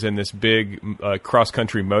relationship is in this big cross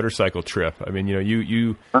country motorcycle trip. I mean, you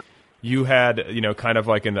know, you had, you know, kind of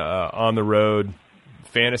like an on the road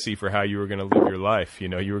fantasy for how you were going to live your life. You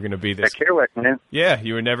know, you were going to be this. Man. Yeah,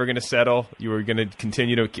 you were never going to settle. You were going to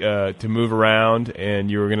continue to move around,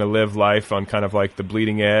 and you were going to live life on kind of like the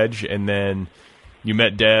bleeding edge. And then you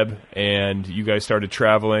met Deb, and you guys started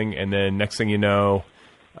traveling, and then next thing you know,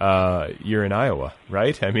 you're in Iowa,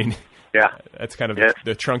 right? I mean, yeah, that's kind of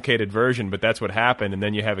the truncated version, but that's what happened. And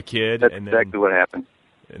then you have a kid. That's and then, exactly what happened.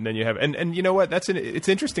 And then you have, and you know what? It's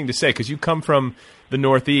interesting to say, because you come from the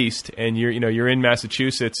Northeast, and you're in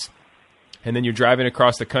Massachusetts, and then you're driving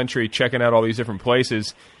across the country, checking out all these different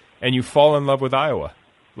places, and you fall in love with Iowa.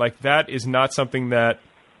 Like, that is not something that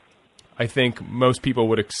I think most people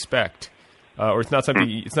would expect, or it's not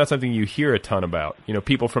something you hear a ton about. You know,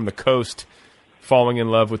 people from the coast falling in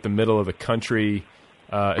love with the middle of the country.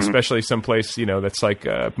 Especially someplace, you know, that's like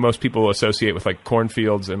most people associate with like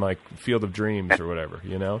cornfields and like Field of Dreams or whatever,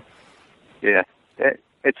 you know? Yeah,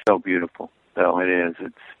 it's so beautiful, though. It is.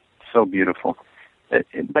 It's so beautiful.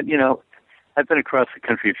 But, you know, I've been across the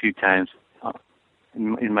country a few times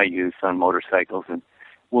in my youth on motorcycles, and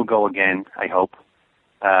we'll go again, I hope.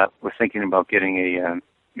 We're thinking about getting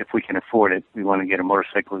if we can afford it, we want to get a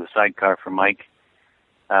motorcycle with a sidecar for Mike.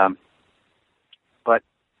 But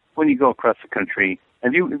when you go across the country,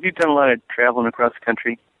 have you done a lot of traveling across the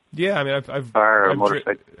country? Yeah, I mean,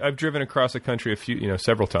 I've driven across the country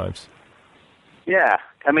several times. Yeah,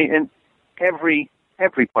 I mean, and every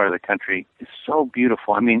part of the country is so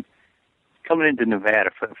beautiful. I mean, coming into Nevada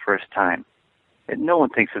for the first time, and no one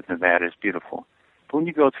thinks that Nevada is beautiful. But when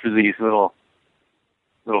you go through these little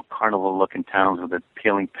carnival-looking towns with the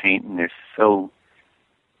peeling paint, and they're so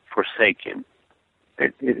forsaken,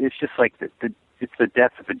 it's just like it's the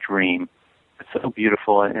death of a dream. It's so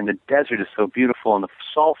beautiful, and the desert is so beautiful, and the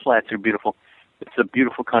salt flats are beautiful. It's a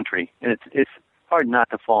beautiful country, and it's hard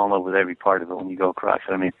not to fall in love with every part of it when you go across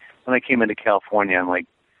it. I mean, when I came into California, I'm like,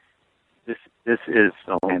 this is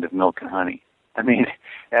the land of milk and honey. I mean,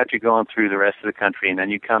 after going through the rest of the country, and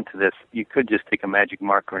then you come to this, you could just take a magic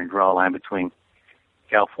marker and draw a line between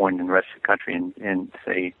California and the rest of the country and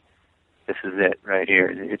say, this is it right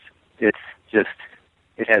here. It's just,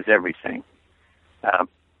 it has everything.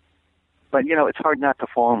 But, you know, it's hard not to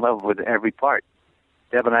fall in love with every part.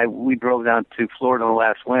 Deb and I, we drove down to Florida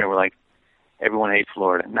last winter. We're like, everyone hates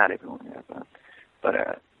Florida. Not everyone, but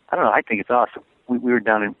I don't know. I think it's awesome. We were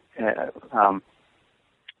down in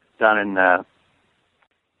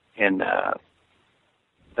down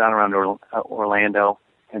around Orlando,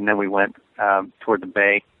 and then we went toward the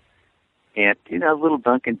bay. And, little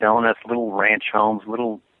Dunkin' Donuts, little ranch homes,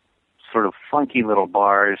 little sort of funky little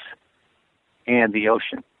bars, and the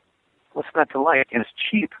ocean. What's not to like? And it's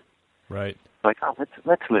cheap. Right. Like, oh,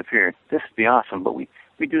 let's live here. This would be awesome. But we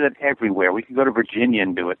do that everywhere. We could go to Virginia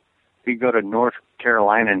and do it. We could go to North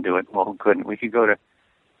Carolina and do it. Well, who couldn't? We could go to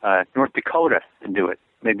North Dakota and do it.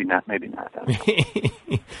 Maybe not.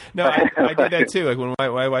 No, I do that too. Like when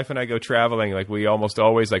my wife and I go traveling, like we almost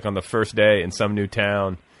always, like on the first day in some new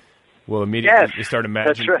town, we'll immediately we start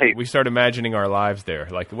imagining. That's right. We start imagining our lives there.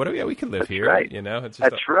 Like, we could live here. Right. It's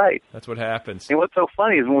just that's right. That's what happens. And what's so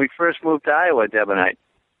funny is when we first moved to Iowa, Deb and I,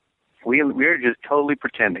 we were just totally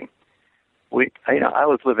pretending. I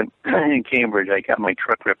was living in Cambridge. I got my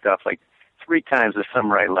truck ripped off like 3 times the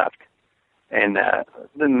summer I left. And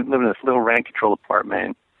then living in this little rent-control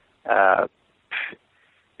apartment, and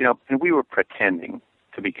we were pretending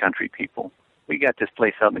to be country people. We got this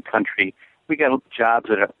place out in the country. We got jobs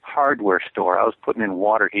at a hardware store. I was putting in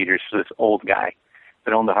water heaters for this old guy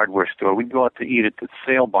that owned the hardware store. We'd go out to eat at the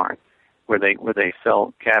sale barn where they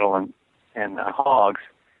sell cattle and hogs,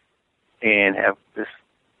 and have this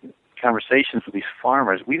conversations with these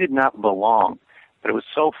farmers. We did not belong, but it was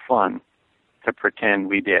so fun to pretend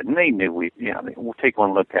we did. And they knew we'll take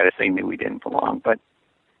one look at us, they knew we didn't belong. But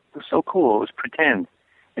it was so cool. It was pretend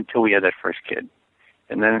until we had that first kid.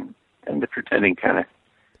 And then the pretending kind of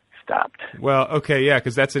stopped. Well, okay, yeah,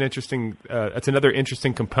 because that's that's another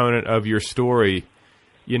interesting component of your story,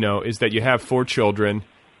 is that you have 4 children,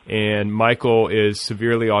 and Michael is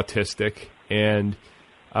severely autistic, and,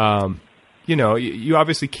 you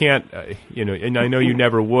obviously can't, and I know you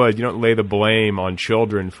never would, you don't lay the blame on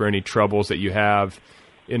children for any troubles that you have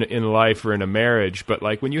in life or in a marriage. But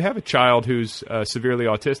like when you have a child who's severely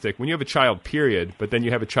autistic, when you have a child, period, but then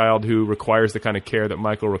you have a child who requires the kind of care that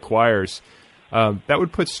Michael requires, that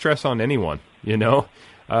would put stress on anyone,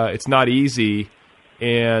 It's not easy.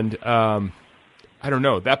 And I don't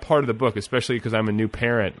know, that part of the book, especially because I'm a new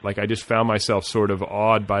parent, like I just found myself sort of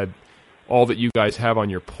awed by all that you guys have on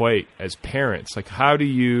your plate as parents. Like, how do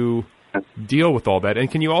you deal with all that? And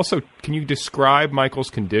can you describe Michael's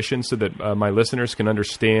condition so that my listeners can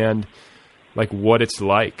understand like what it's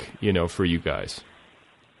like, for you guys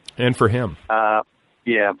and for him?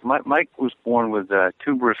 Yeah, Mike was born with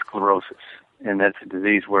tuberous sclerosis, and that's a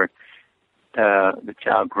disease where the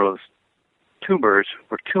child grows tumors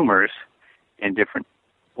in different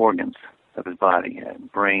organs of his body,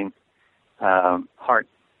 brain, heart.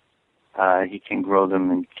 He can grow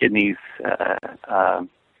them in kidneys,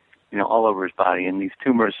 all over his body. And these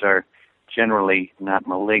tumors are generally not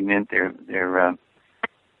malignant. They're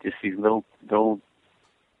just these little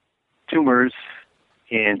tumors.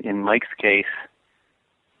 In Mike's case,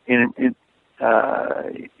 he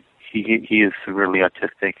is severely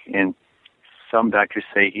autistic, and some doctors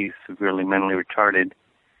say he's severely mentally retarded.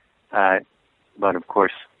 But of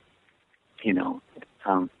course,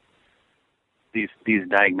 these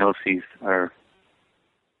diagnoses are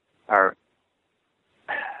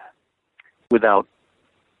without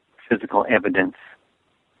physical evidence.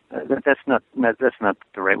 That's not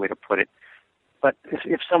the right way to put it. But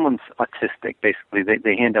if someone's autistic, basically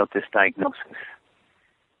they hand out this diagnosis,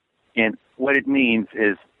 and what it means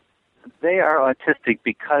is they are autistic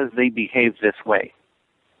because they behave this way.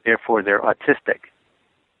 Therefore, they're autistic.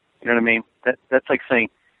 You know what I mean? That's like saying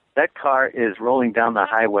that car is rolling down the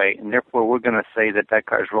highway, and therefore we're going to say that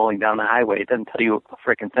car is rolling down the highway. It doesn't tell you a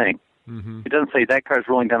frickin' thing. Mm-hmm. It doesn't say that car is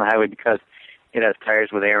rolling down the highway because it has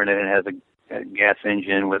tires with air in it and it has a gas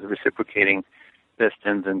engine with reciprocating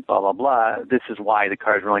pistons and blah, blah, blah. This is why the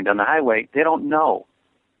car is rolling down the highway. They don't know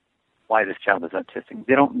why this child is autistic.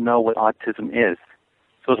 They don't know what autism is.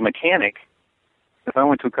 So as a mechanic, if I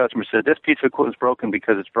went to a customer and said, this piece of equipment is broken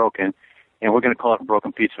because it's broken, and we're going to call it a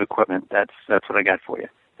broken piece of equipment, that's what I got for you.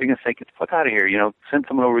 They're going to say, get the fuck out of here, send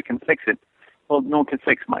someone over who can fix it. Well, no one can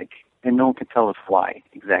fix Mike, and no one can tell us why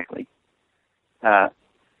exactly.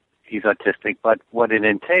 He's autistic, but what it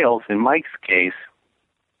entails in Mike's case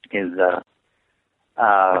is a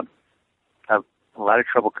lot of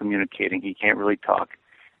trouble communicating. He can't really talk.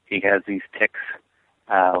 He has these tics.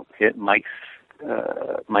 Mike,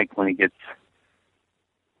 when he gets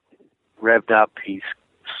revved up, he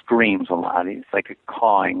screams a lot. He's like a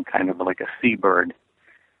cawing, kind of like a seabird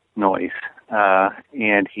noise.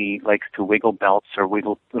 And he likes to wiggle belts or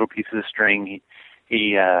wiggle little pieces of string.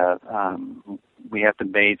 We have to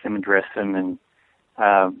bathe him and dress him, and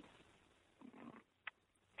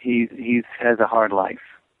he has a hard life,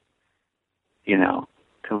 to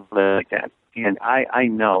live like that. And I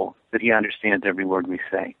know that he understands every word we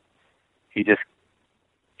say. he just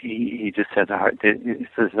has a heart. It's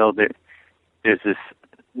as though there's this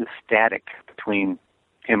static between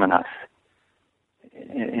him and us,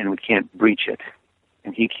 and we can't breach it,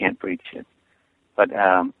 and he can't breach it. But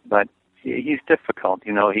he's difficult.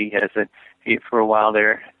 He has for a while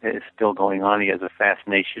there, it's still going on. He has a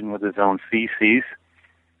fascination with his own feces,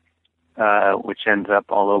 which ends up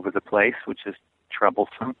all over the place, which is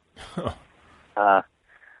troublesome.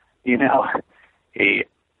 He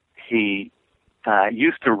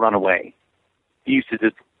used to run away. He used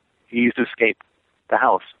to escape the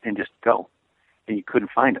house and just go, and you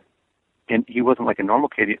couldn't find him. And he wasn't like a normal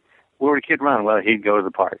kid. Where would a kid run? Well, he'd go to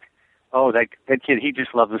the park. Oh, that kid, he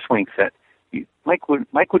just loved the swing set. Mike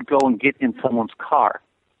would go and get in someone's car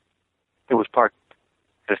that was parked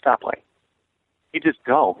at a stoplight. He'd just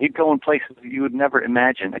go. He'd go in places you would never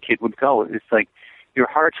imagine a kid would go. It's like your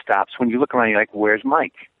heart stops when you look around. You're like, "Where's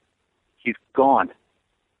Mike? He's gone."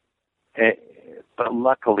 But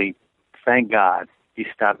luckily, thank God, he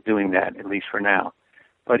stopped doing that, at least for now.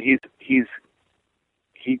 But he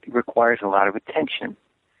requires a lot of attention,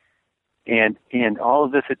 and all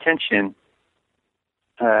of this attention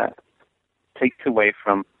takes away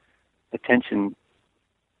from attention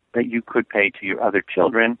that you could pay to your other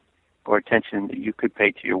children, or attention that you could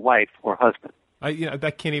pay to your wife or husband.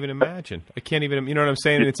 I can't even imagine. I can't even. You know what I'm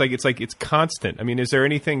saying? It's constant. I mean, is there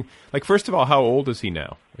anything like? First of all, how old is he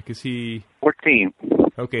now? Like, is he 14?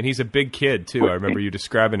 Okay, and he's a big kid too. 14. I remember you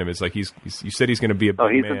describing him as like he's. You said he's going to be a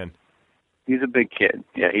big man. He's a big kid.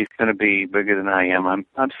 Yeah, he's going to be bigger than I am. I'm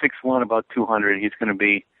 6'1", about 200. He's going to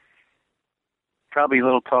be probably a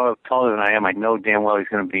little taller than I am. I know damn well he's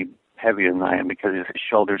going to be heavier than I am because his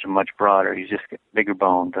shoulders are much broader. He's just got bigger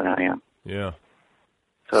bone than I am. Yeah.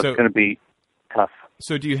 So it's going to be tough.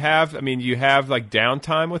 So do you have like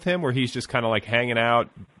downtime with him where he's just kind of like hanging out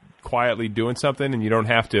quietly doing something and you don't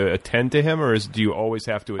have to attend to him, or do you always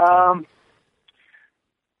have to attend?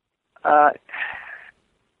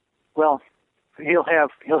 Well, he'll have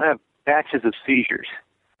batches of seizures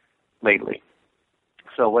lately.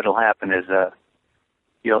 So what'll happen is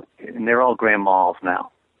and they're all grand mals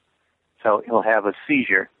now. So he'll have a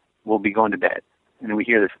seizure. We'll be going to bed, and we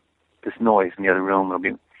hear this noise in the other room.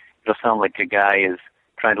 It'll sound like a guy is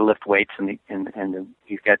trying to lift weights, and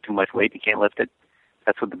he's got too much weight. He can't lift it.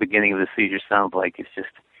 That's what the beginning of the seizure sounds like. It's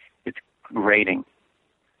grating,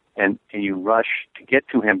 and you rush to get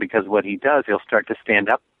to him because what he does, he'll start to stand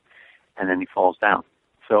up, and then he falls down.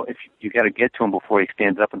 So if you got to get to him before he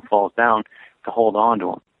stands up and falls down, to hold on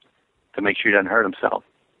to him, to make sure he doesn't hurt himself,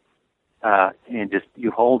 and just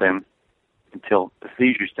you hold him until the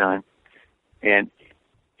seizure's done, and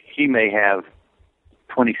he may have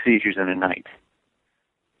 20 seizures in a night.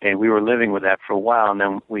 And we were living with that for a while, and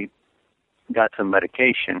then we got some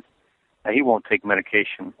medication. He won't take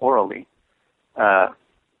medication orally,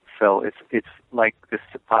 so it's like this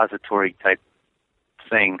suppository type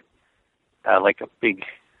thing, like a big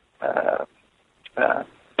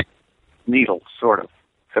needle, sort of,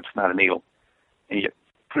 except it's not a needle. And you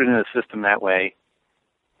put it in the system that way,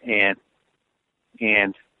 and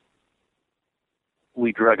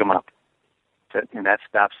we drug him up, and that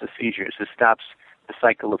stops the seizures. It stops the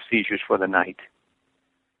cycle of seizures for the night.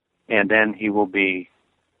 And then he will be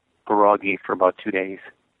groggy for about 2 days.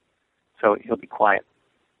 So he'll be quiet.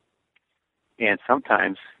 And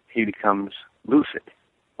sometimes he becomes lucid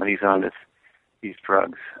when he's on these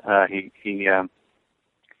drugs.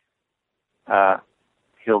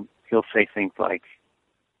 He'll say things like,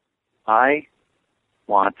 "I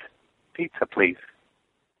want pizza, please."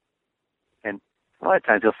 And a lot of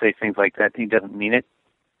times he'll say things like that. He doesn't mean it.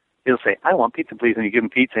 He'll say, "I want pizza, please," and you give him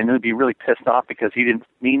pizza, and he'll be really pissed off because he didn't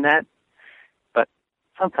mean that. But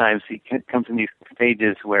sometimes he comes in these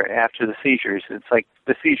stages where after the seizures, it's like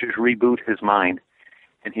the seizures reboot his mind,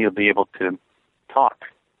 and he'll be able to talk.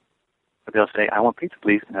 But they'll say, "I want pizza,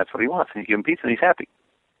 please," and that's what he wants. And you give him pizza, and he's happy.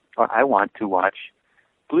 Or, "I want to watch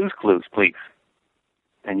Blue's Clues, please."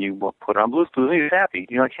 And you will put on Blue's Clues, and he's happy.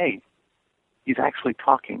 You're like, hey, he's actually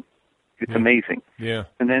talking. It's amazing. Yeah.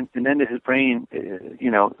 And then his brain,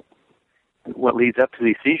 what leads up to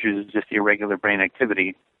these seizures is just irregular brain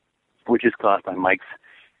activity, which is caused by Mike's,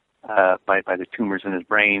 by the tumors in his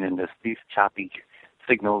brain and these choppy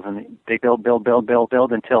signals, and they build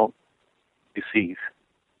until you seize.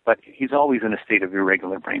 But he's always in a state of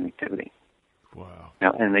irregular brain activity. Wow.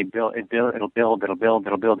 Now, and it'll build.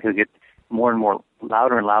 He'll get more and more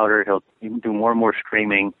louder and louder. He'll do more and more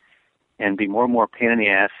screaming and be more and more pain in the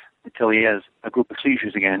ass until he has a group of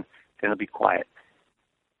seizures again, then he'll be quiet.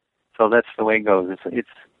 So that's the way it goes.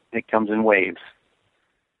 It comes in waves.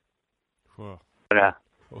 Wow. But,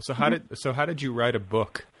 so how did you write a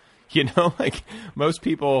book? You know, like most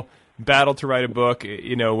people battle to write a book,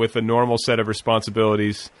 you know, with a normal set of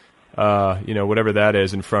responsibilities, you know, whatever that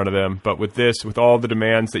is in front of them. But with this, with all the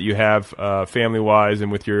demands that you have family-wise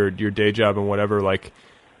and with your day job and whatever, like,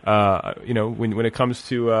 you know, when it comes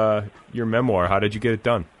to your memoir, how did you get it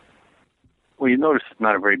done? Well, you notice it's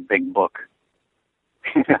not a very big book.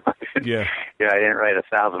 Yeah. Yeah, I didn't write a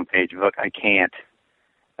 1,000-page book. I can't.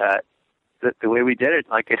 The way we did it,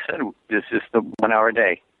 like I said, is just a 1 hour a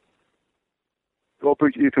day. Go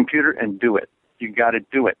over to your computer and do it. You got to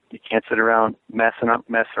do it. You can't sit around mess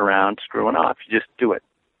around, screwing off. You just do it.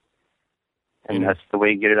 And that's the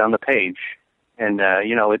way you get it on the page. And,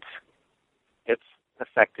 you know, it's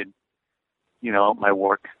affected, you know, my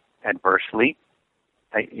work adversely.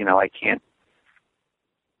 I can't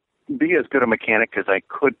be as good a mechanic as I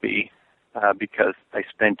could be because I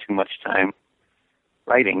spend too much time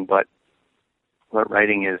writing, but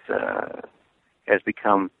writing has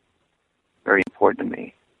become very important to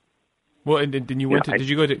me. Well, and you went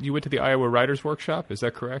to the Iowa Writers Workshop? Is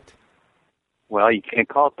that correct? Well, you can't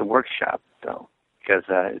call it the workshop though, because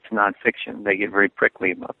it's nonfiction. They get very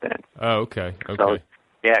prickly about that. Oh, okay. So,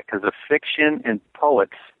 yeah, because the fiction and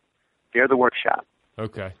poets, they're the workshop.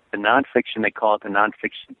 Okay. The nonfiction, they call it the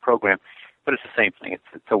nonfiction program, but it's the same thing.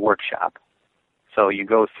 It's a workshop. So you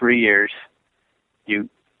go 3 years. You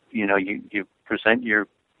present your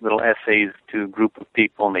little essays to a group of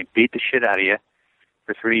people, and they beat the shit out of you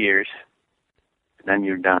for 3 years, and then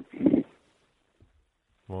you're done.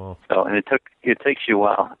 Wow. So, and it takes you a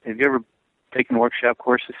while. Have you ever taken workshop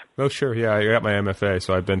courses? Oh, sure. Yeah, I got my MFA,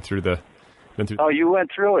 so I've been through the. Oh, you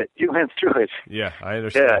went through it. Yeah, I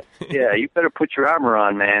understand. Yeah. You better put your armor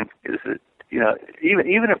on, man. Because you know,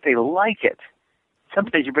 even if they like it,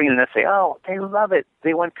 sometimes you bring in an essay. Oh, they love it.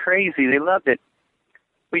 They went crazy. They loved it.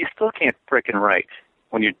 But you still can't frickin' write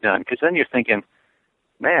when you're done, because then you're thinking,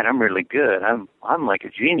 man, I'm really good. I'm like a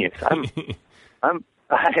genius. I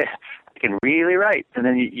can really write, and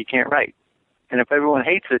then you can't write. And if everyone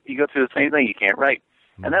hates it, you go through the same thing. You can't write.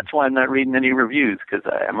 And that's why I'm not reading any reviews, because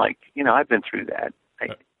I'm like, you know, I've been through that.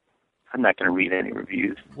 I'm not going to read any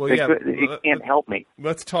reviews. Well, yeah, it can't help me.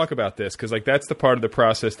 Let's talk about this, because like that's the part of the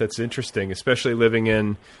process that's interesting, especially living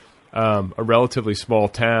in a relatively small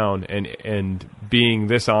town and being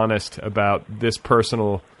this honest about this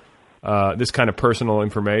personal, this kind of personal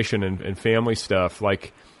information and family stuff.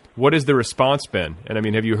 Like, what has the response been? And I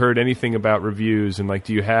mean, have you heard anything about reviews? And like,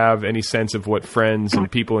 do you have any sense of what friends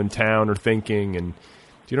and people in town are thinking? And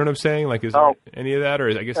do you know what I'm saying? Like, is there any of that, or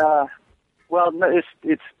I guess? Well, no,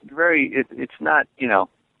 it's not. You know,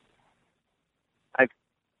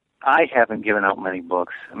 I haven't given out many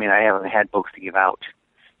books. I mean, I haven't had books to give out.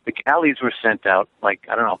 The galleys were sent out, like,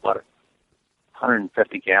 I don't know, about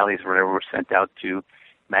 150 galleys or whatever were sent out to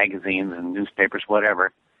magazines and newspapers,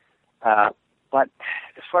 whatever. But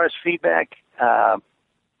as far as feedback, I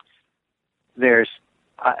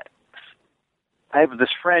have this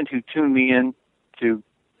friend who tuned me in to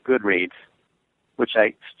Goodreads, which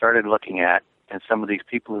I started looking at, and some of these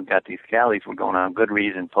people who got these galleys were going on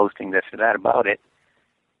Goodreads and posting this or that about it.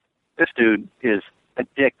 This dude is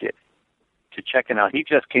addicted to checking out. He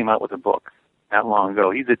just came out with a book not long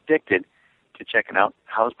ago. He's addicted to checking out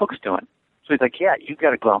how his book's doing. So he's like, yeah, you got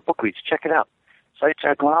to go on Goodreads, check it out. So I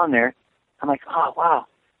started going on there. I'm like, oh, wow.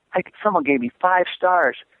 Someone gave me 5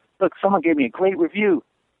 stars. Look, someone gave me a great review.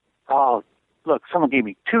 Oh, look, someone gave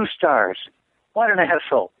me 2 stars. What an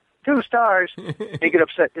asshole. 2 stars. They get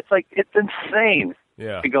upset. It's like, it's insane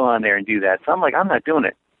to go on there and do that. So I'm like, I'm not doing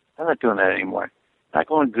it. I'm not doing that anymore. I'm not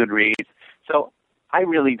going to Goodreads. So I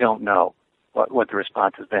really don't know what the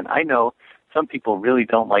response has been. I know some people really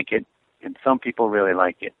don't like it, and some people really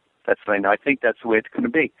like it. That's what I know. I think that's the way it's going to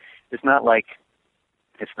be. It's not like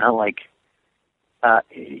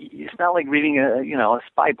reading a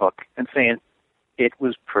spy book and saying it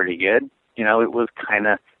was pretty good. You know, it was kind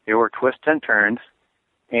of, there were twists and turns,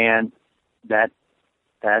 and that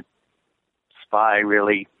spy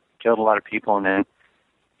really killed a lot of people, and then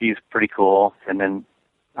he's pretty cool. And then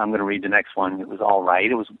I'm going to read the next one. It was all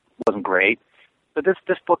right. It wasn't great, but this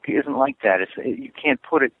book isn't like that. You can't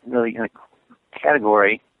put it really in a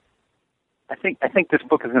category. I think this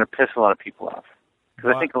book is going to piss a lot of people off,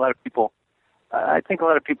 because I think a lot of people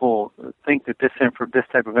think that this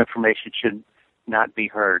type of information should not be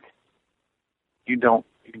heard. You don't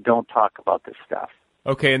talk about this stuff.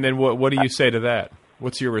 Okay, and then what do you say to that?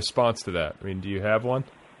 What's your response to that? I mean, do you have one?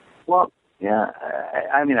 Well, yeah.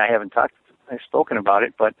 I mean, I've spoken about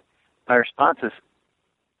it, but my response is,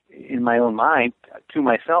 in my own mind, to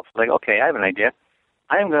myself, like, okay, I have an idea.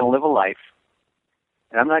 I am going to live a life,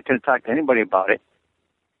 and I'm not going to talk to anybody about it,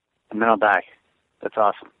 and then I'll die. That's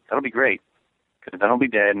awesome. That'll be great, because then I'll be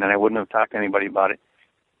dead, and then I wouldn't have talked to anybody about it.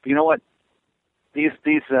 But you know what? These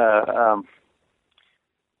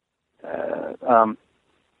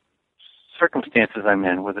circumstances I'm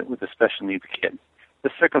in with a special needs kid, the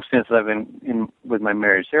circumstances I've been in with my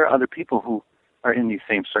marriage, there are other people who are in these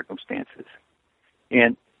same circumstances.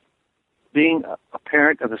 And being a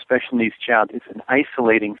parent of a special needs child is an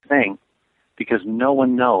isolating thing because no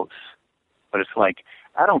one knows what it's like.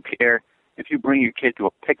 I don't care if you bring your kid to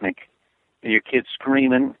a picnic and your kid's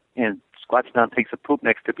screaming and squats down, takes a poop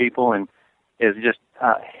next to people, and is just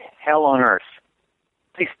hell on earth.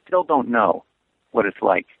 They still don't know what it's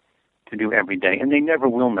like to do every day, and they never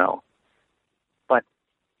will know. But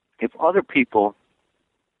if other people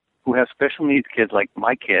who have special needs kids like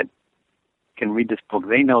my kid can read this book,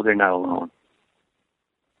 they know they're not alone.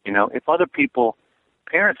 You know, if other people,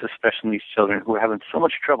 parents of special needs children who are having so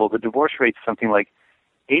much trouble, the divorce rate's something like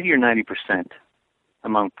 80 or 90%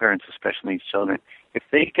 among parents of special needs children. If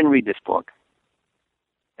they can read this book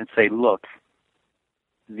and say, look,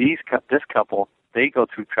 this couple, they go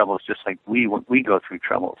through troubles just like we go through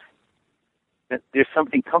troubles. There's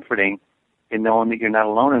something comforting in knowing that you're not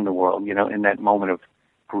alone in the world, you know, in that moment of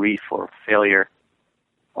grief or failure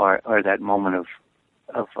or that moment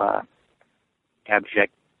of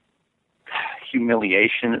abject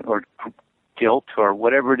humiliation or guilt or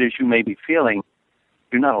whatever it is you may be feeling.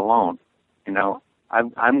 You're not alone. You know,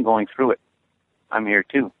 I'm going through it. I'm here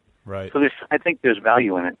too. Right. So I think there's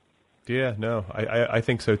value in it. Yeah, no, I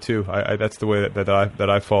think so too. That's the way that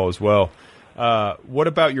I fall as well. What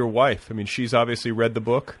about your wife? I mean, she's obviously read the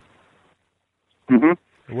book.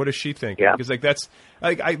 Mm-hmm. What does she think? Yeah. Because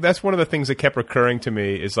that's one of the things that kept recurring to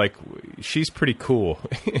me is like she's pretty cool.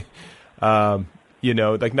 You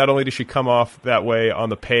know, like not only does she come off that way on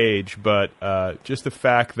the page, but just the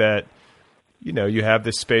fact that, you know, you have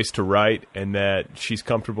this space to write and that she's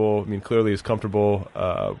comfortable. I mean, clearly is comfortable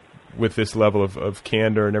with this level of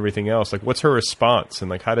candor and everything else. Like, what's her response, and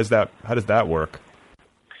like how does that work?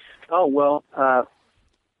 Oh well,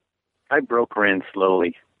 I broke her in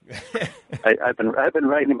slowly. I've been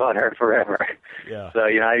writing about her forever. Yeah. So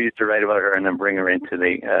you know, I used to write about her and then bring her into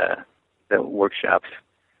the workshops,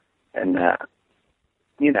 and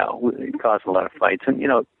you know, it caused a lot of fights. And you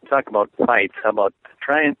know, talk about fights. How about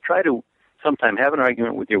try to sometime have an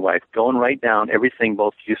argument with your wife. Go and write down everything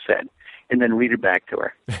both of you said, and then read it back to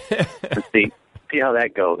her and see how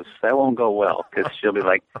that goes. That won't go well because she'll be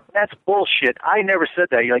like, "That's bullshit. I never said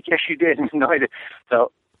that." You're like, "Yes, you did." No, I did.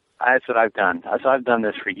 So that's what I've done. So I've done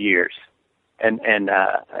this for years, and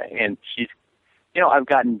she's, you know, I've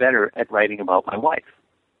gotten better at writing about my wife,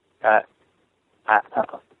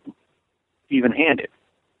 even-handed.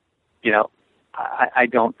 You know, I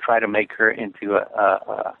don't try to make her into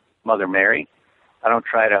a Mother Mary. I don't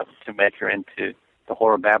try to make her into the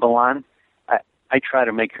Whore of Babylon. I try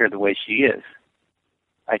to make her the way she is.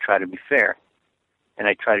 I try to be fair, and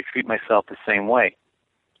I try to treat myself the same way.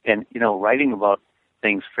 And, you know, writing about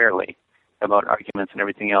things fairly, about arguments and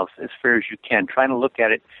everything else, as fair as you can, trying to look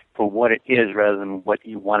at it for what it is rather than what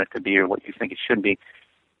you want it to be or what you think it should be,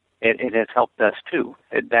 it has helped us too.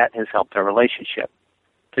 That has helped our relationship,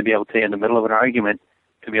 to be able to, in the middle of an argument,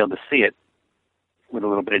 to be able to see it with a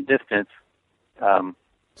little bit of distance.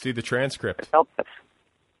 See the transcript. It helped us.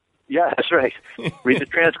 Yeah, that's right. Read the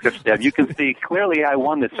transcripts, Deb. You can see clearly I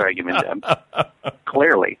won this argument, Deb.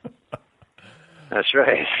 Clearly. That's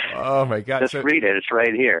right. Oh my God! Just read it. It's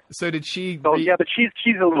right here. So did she? Oh yeah, but she's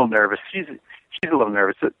a little nervous. She's a little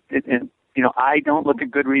nervous. And you know, I don't look at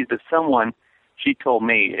Goodreads, but someone, she told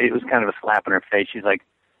me, it was kind of a slap in her face. She's like,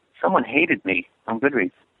 someone hated me on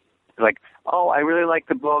Goodreads. Like, oh, I really like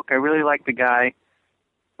the book. I really like the guy,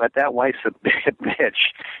 but that wife's a bitch.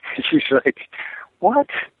 She's like, what?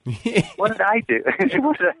 What did I do? She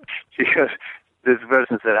goes, this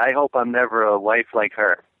person said, I hope I'm never a wife like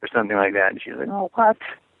her, or something like that. And she's like, oh, what?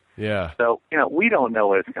 Yeah. So, you know, we don't know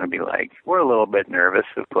what it's going to be like. We're a little bit nervous,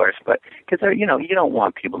 of course, but because, you know, you don't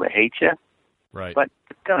want people to hate you. Right. But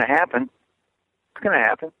it's going to happen. It's going to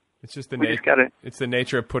happen. It's just it's the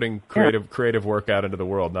nature of putting creative work out into the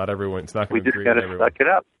world. Not everyone. It's not going to agree with everyone. We just got to suck it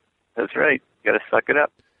up. That's right. You got to suck it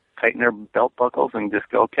up. Tighten our belt buckles and just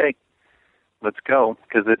go, okay, let's go,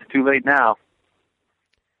 because it's too late now.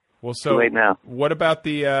 Well, so too late now. What about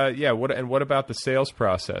the what about the sales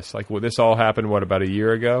process? Like, this all happened about a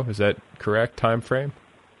year ago? Is that correct time frame?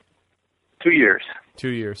 2 years. 2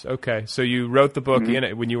 years. Okay, so you wrote the book in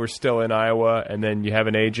it when you were still in Iowa, and then you have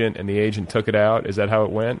an agent, and the agent took it out. Is that how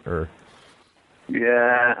it went, or?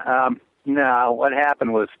 Yeah. No. What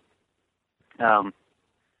happened was,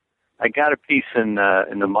 I got a piece in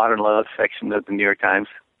the Modern Love section of the New York Times,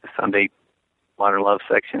 the Sunday Modern Love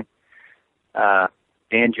section.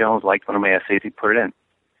 Dan Jones liked one of my essays. He put it in.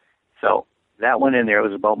 So that went in there. It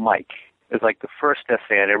was about Mike. It was like the first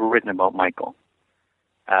essay I'd ever written about Michael.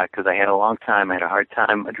 Because I had a hard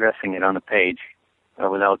time addressing it on the page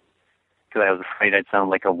because I was afraid I'd sound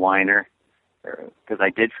like a whiner, because I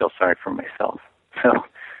did feel sorry for myself. So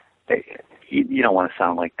you don't want to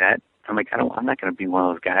sound like that. I'm like, I'm not going to be one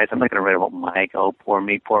of those guys. I'm not going to write about Mike. Oh, poor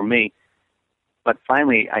me, poor me. But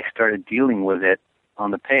finally, I started dealing with it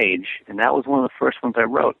on the page, and that was one of the first ones I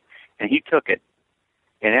wrote. And he took it.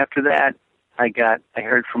 And after that, I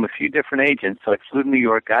heard from a few different agents. So I flew to New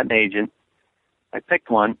York, got an agent. I picked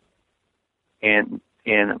one, and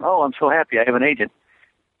oh, I'm so happy I have an agent.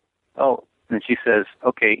 Oh, and she says,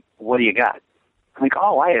 okay, what do you got? I'm like,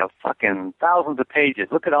 oh, I have fucking thousands of pages.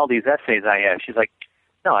 Look at all these essays I have. She's like,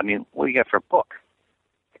 no, I mean, what do you got for a book?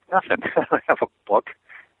 Nothing. I don't have a book.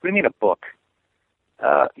 What do you mean a book?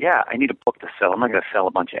 Yeah, I need a book to sell. I'm not going to sell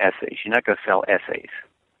a bunch of essays. You're not going to sell essays.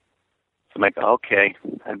 So I'm like, okay,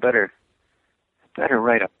 I better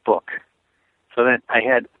write a book. So then I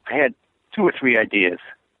had 2 or 3 ideas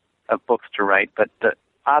of books to write, but the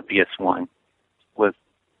obvious one was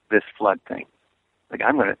this flood thing. Like,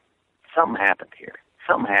 something happened here.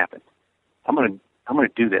 Something happened. I'm gonna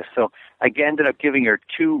do this. So I ended up giving her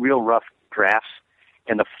 2 real rough drafts,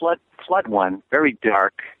 and the flood one, very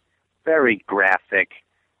dark, very graphic,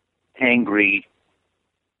 angry,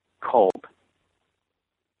 cold,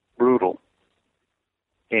 brutal,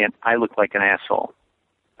 and I look like an asshole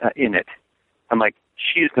in it. I'm like,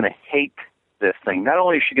 she's going to hate this thing. Not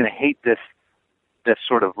only is she going to hate this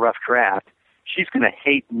sort of rough draft, she's going to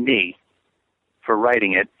hate me for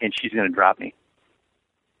writing it, and she's going to drop me.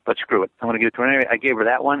 But screw it. I'm going to give it to her anyway. I gave her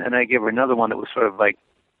that one, and I gave her another one that was sort of like,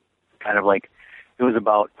 it was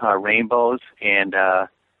about rainbows and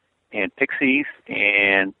pixies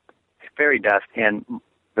and fairy dust and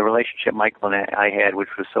the relationship Michael and I had, which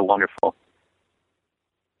was so wonderful.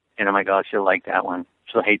 And I'm like, oh, she'll like that one.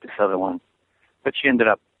 She'll hate this other one. But she ended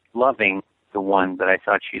up loving the one that I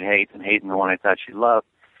thought she'd hate and hating the one I thought she'd love.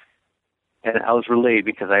 And I was relieved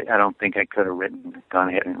because I don't think I could have gone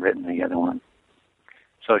ahead and written the other one.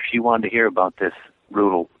 So she wanted to hear about this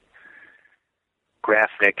brutal,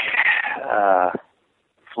 graphic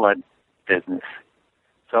flood business.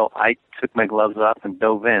 So I took my gloves off and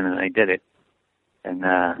dove in, and I did it. And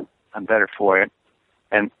I'm better for it.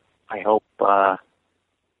 And I hope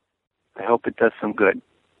it does some good.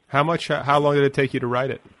 How long did it take you to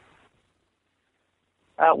write it?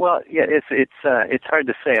 Well, yeah, it's hard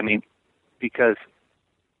to say. I mean, because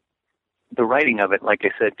the writing of it, like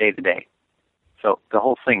I said, day to day. So the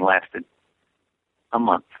whole thing lasted a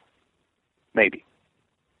month, maybe.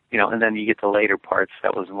 And then you get the later parts.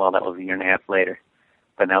 That was a year and a half later.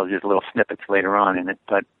 But that was just little snippets later on in it.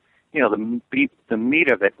 But, the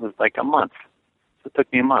meat of it was like a month. So it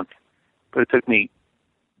took me a month. But it took me,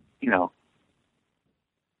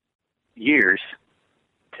 years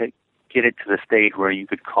to get it to the stage where you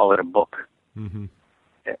could call it a book. Mm-hmm.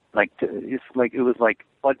 It was like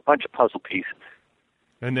a bunch of puzzle pieces.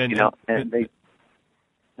 And then,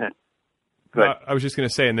 I was just going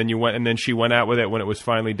to say, and then she went out with it when it was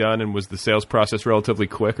finally done. And was the sales process relatively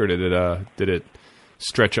quick, or did it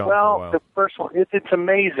stretch on for a while? The first one, it's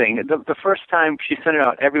amazing. The first time she sent it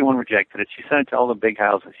out, everyone rejected it. She sent it to all the big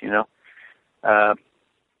houses,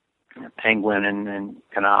 Penguin and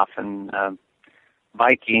Knopf and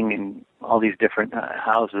Viking and all these different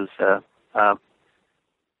houses,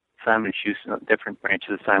 Simon & Schuster, different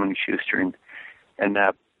branches of Simon & Schuster, and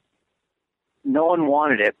no one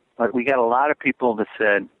wanted it, but we got a lot of people that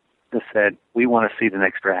said we want to see the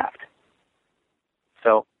next draft.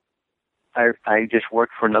 So I just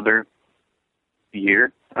worked for another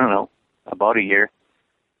year, about a year,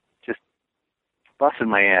 just busting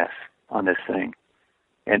my ass on this thing.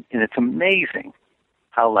 And it's amazing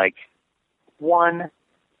how, one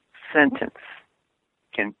sentence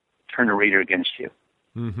can turn a reader against you.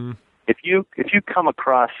 Mm-hmm. If you come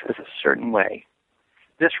across as a certain way,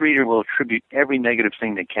 this reader will attribute every negative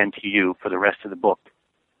thing they can to you for the rest of the book.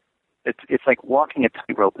 It's like walking a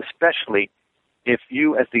tightrope, especially if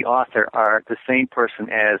you, as the author, are the same person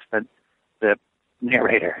as the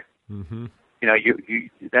narrator. Mm-hmm.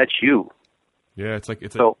 That's you. Yeah, it's a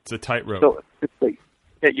tightrope. So it's like,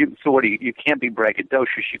 so what do you can't be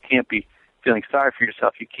braggadocious. You can't be feeling sorry for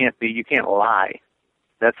yourself. You can't lie.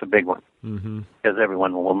 That's a big one. Mm-hmm. Because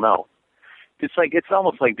everyone will know. It's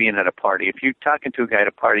almost like being at a party. If you're talking to a guy at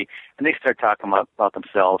a party and they start talking about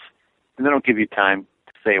themselves and they don't give you time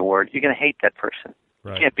to say a word, you're going to hate that person.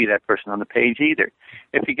 Right. You can't be that person on the page either.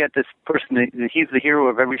 If you get this person, he's the hero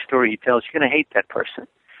of every story he tells, you're going to hate that person.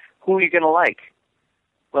 Who are you going to like?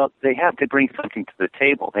 Well, they have to bring something to the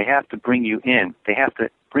table. They have to bring you in. They have to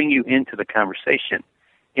bring you into the conversation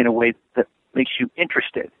in a way that makes you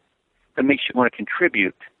interested, that makes you want to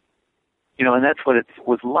contribute. You know, and that's what it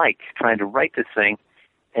was like trying to write this thing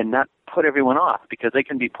and not put everyone off, because they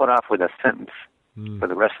can be put off with a sentence for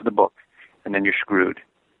the rest of the book, and then you're screwed.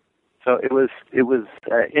 So it was,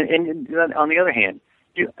 and on the other hand,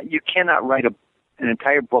 you cannot write an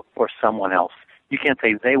entire book for someone else. You can't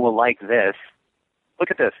say they will like this.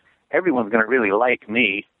 Look at this. Everyone's going to really like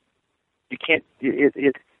me. You can't.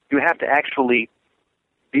 You have to actually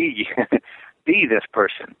be be this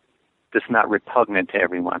person that's not repugnant to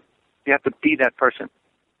everyone. You have to be that person,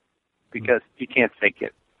 because you can't fake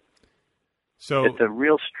it. So it's a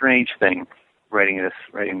real strange thing writing this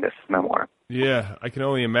memoir. Yeah, I can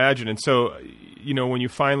only imagine. And so, you know, when you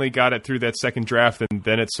finally got it through that second draft,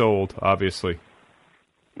 then it sold, obviously.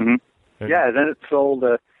 Mm-hmm. Yeah, then it sold.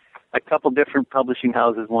 A couple different publishing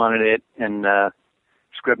houses wanted it, and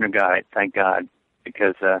Scribner got it, thank God,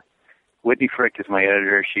 because Whitney Frick is my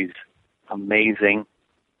editor. She's amazing.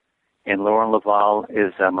 And Lauren Laval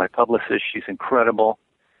is my publicist. She's incredible.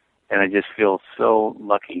 And I just feel so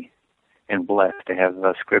lucky and blessed to have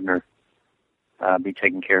Scribner be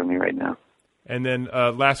taking care of me right now. And then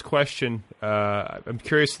last question, I'm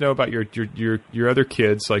curious to know about your other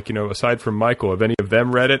kids, like, you know, aside from Michael, have any of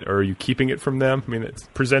them read it, or are you keeping it from them? I mean, it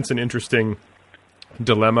presents an interesting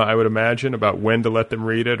dilemma, I would imagine, about when to let them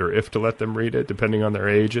read it or if to let them read it, depending on their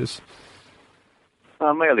ages.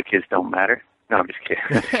 My other kids don't matter. No, I'm just kidding.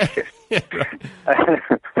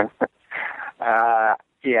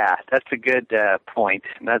 Yeah, that's a good point.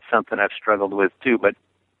 And that's something I've struggled with, too, but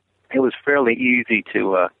it was fairly easy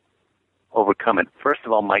to overcome it. First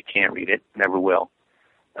of all, Mike can't read it, never will.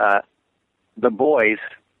 The boys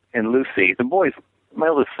and Lucy, my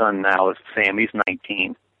oldest son now is Sam, he's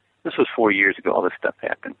 19. This was 4 years ago, all this stuff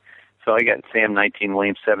happened. So I got Sam 19,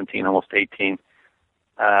 William 17, almost 18.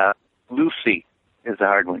 Lucy is a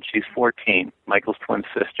hard one. She's 14, Michael's twin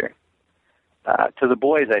sister. To the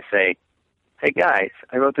boys I say, hey guys,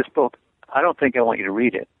 I wrote this book. I don't think I want you to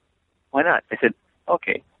read it. Why not? I said,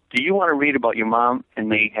 okay, do you want to read about your mom and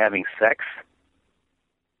me having sex?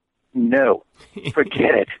 No.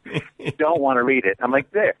 Forget it. Don't want to read it. I'm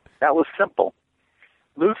like, there. That was simple.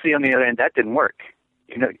 Lucy, on the other end, that didn't work.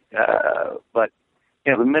 You know, but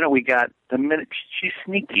you know, the minute she's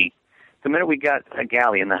sneaky. The minute we got a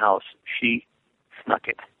galley in the house, she snuck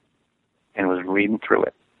it and was reading through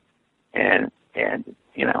it. And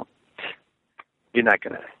you know, you're not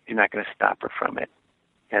gonna stop her from it.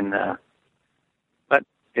 And but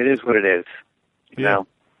it is what it is. You know,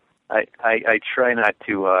 I try not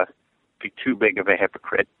to be too big of a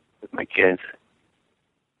hypocrite with my kids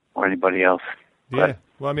or anybody else. Yeah. But,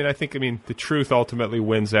 well, I mean, the truth ultimately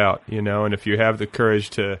wins out, you know, and if you have the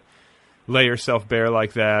courage to lay yourself bare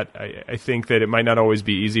like that, I think that it might not always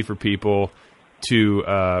be easy for people to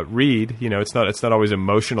read. You know, it's not always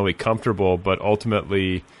emotionally comfortable, but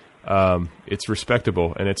ultimately it's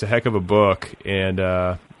respectable, and it's a heck of a book. And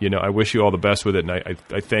you know, I wish you all the best with it, and I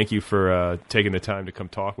thank you for taking the time to come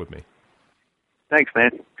talk with me. Thanks,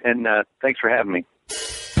 man, and thanks for having me.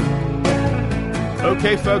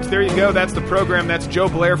 Okay, folks, there you go. That's the program. That's Joe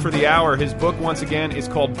Blair for the hour. His book, once again, is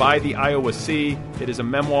called By the Iowa Sea. It is a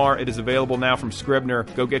memoir. It is available now from Scribner.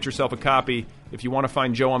 Go get yourself a copy. If you want to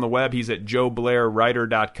find Joe on the web, he's at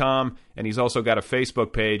joeblairwriter.com, and he's also got a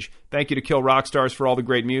Facebook page. Thank you to Kill Rockstars for all the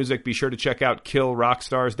great music. Be sure to check out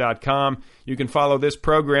killrockstars.com. You can follow this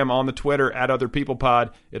program on the Twitter at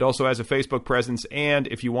OtherPeoplePod. It also has a Facebook presence, and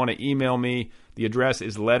if you want to email me, the address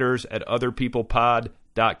is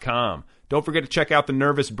letters@otherpeoplepod.com. Don't forget to check out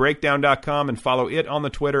thenervousbreakdown.com and follow it on the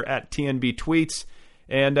Twitter at TNBTweets.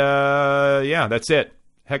 And, yeah, that's it.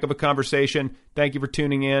 Heck of a conversation. Thank you for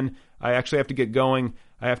tuning in. I actually have to get going.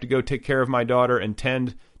 I have to go take care of my daughter and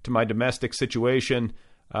tend to my domestic situation.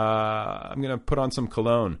 I'm going to put on some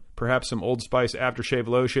cologne, perhaps some Old Spice aftershave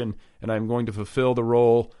lotion, and I'm going to fulfill the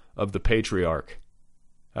role of the patriarch.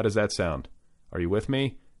 How does that sound? Are you with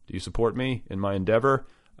me? Do you support me in my endeavor?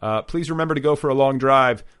 Please remember to go for a long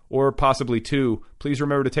drive, or possibly two. Please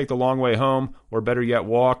remember to take the long way home, or better yet,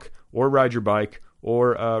 walk, or ride your bike,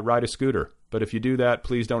 or ride a scooter. But if you do that,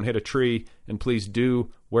 please don't hit a tree, and please do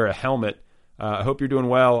wear a helmet. I hope you're doing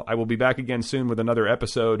well. I will be back again soon with another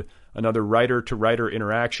episode, another writer-to-writer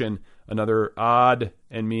interaction, another odd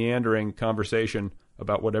and meandering conversation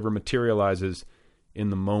about whatever materializes in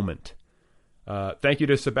the moment. Thank you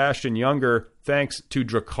to Sebastian Younger. Thanks to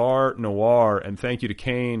Drakkar Noir. And thank you to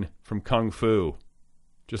Kane from Kung Fu.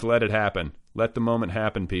 Just let it happen. Let the moment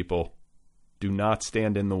happen, people. Do not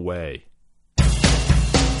stand in the way.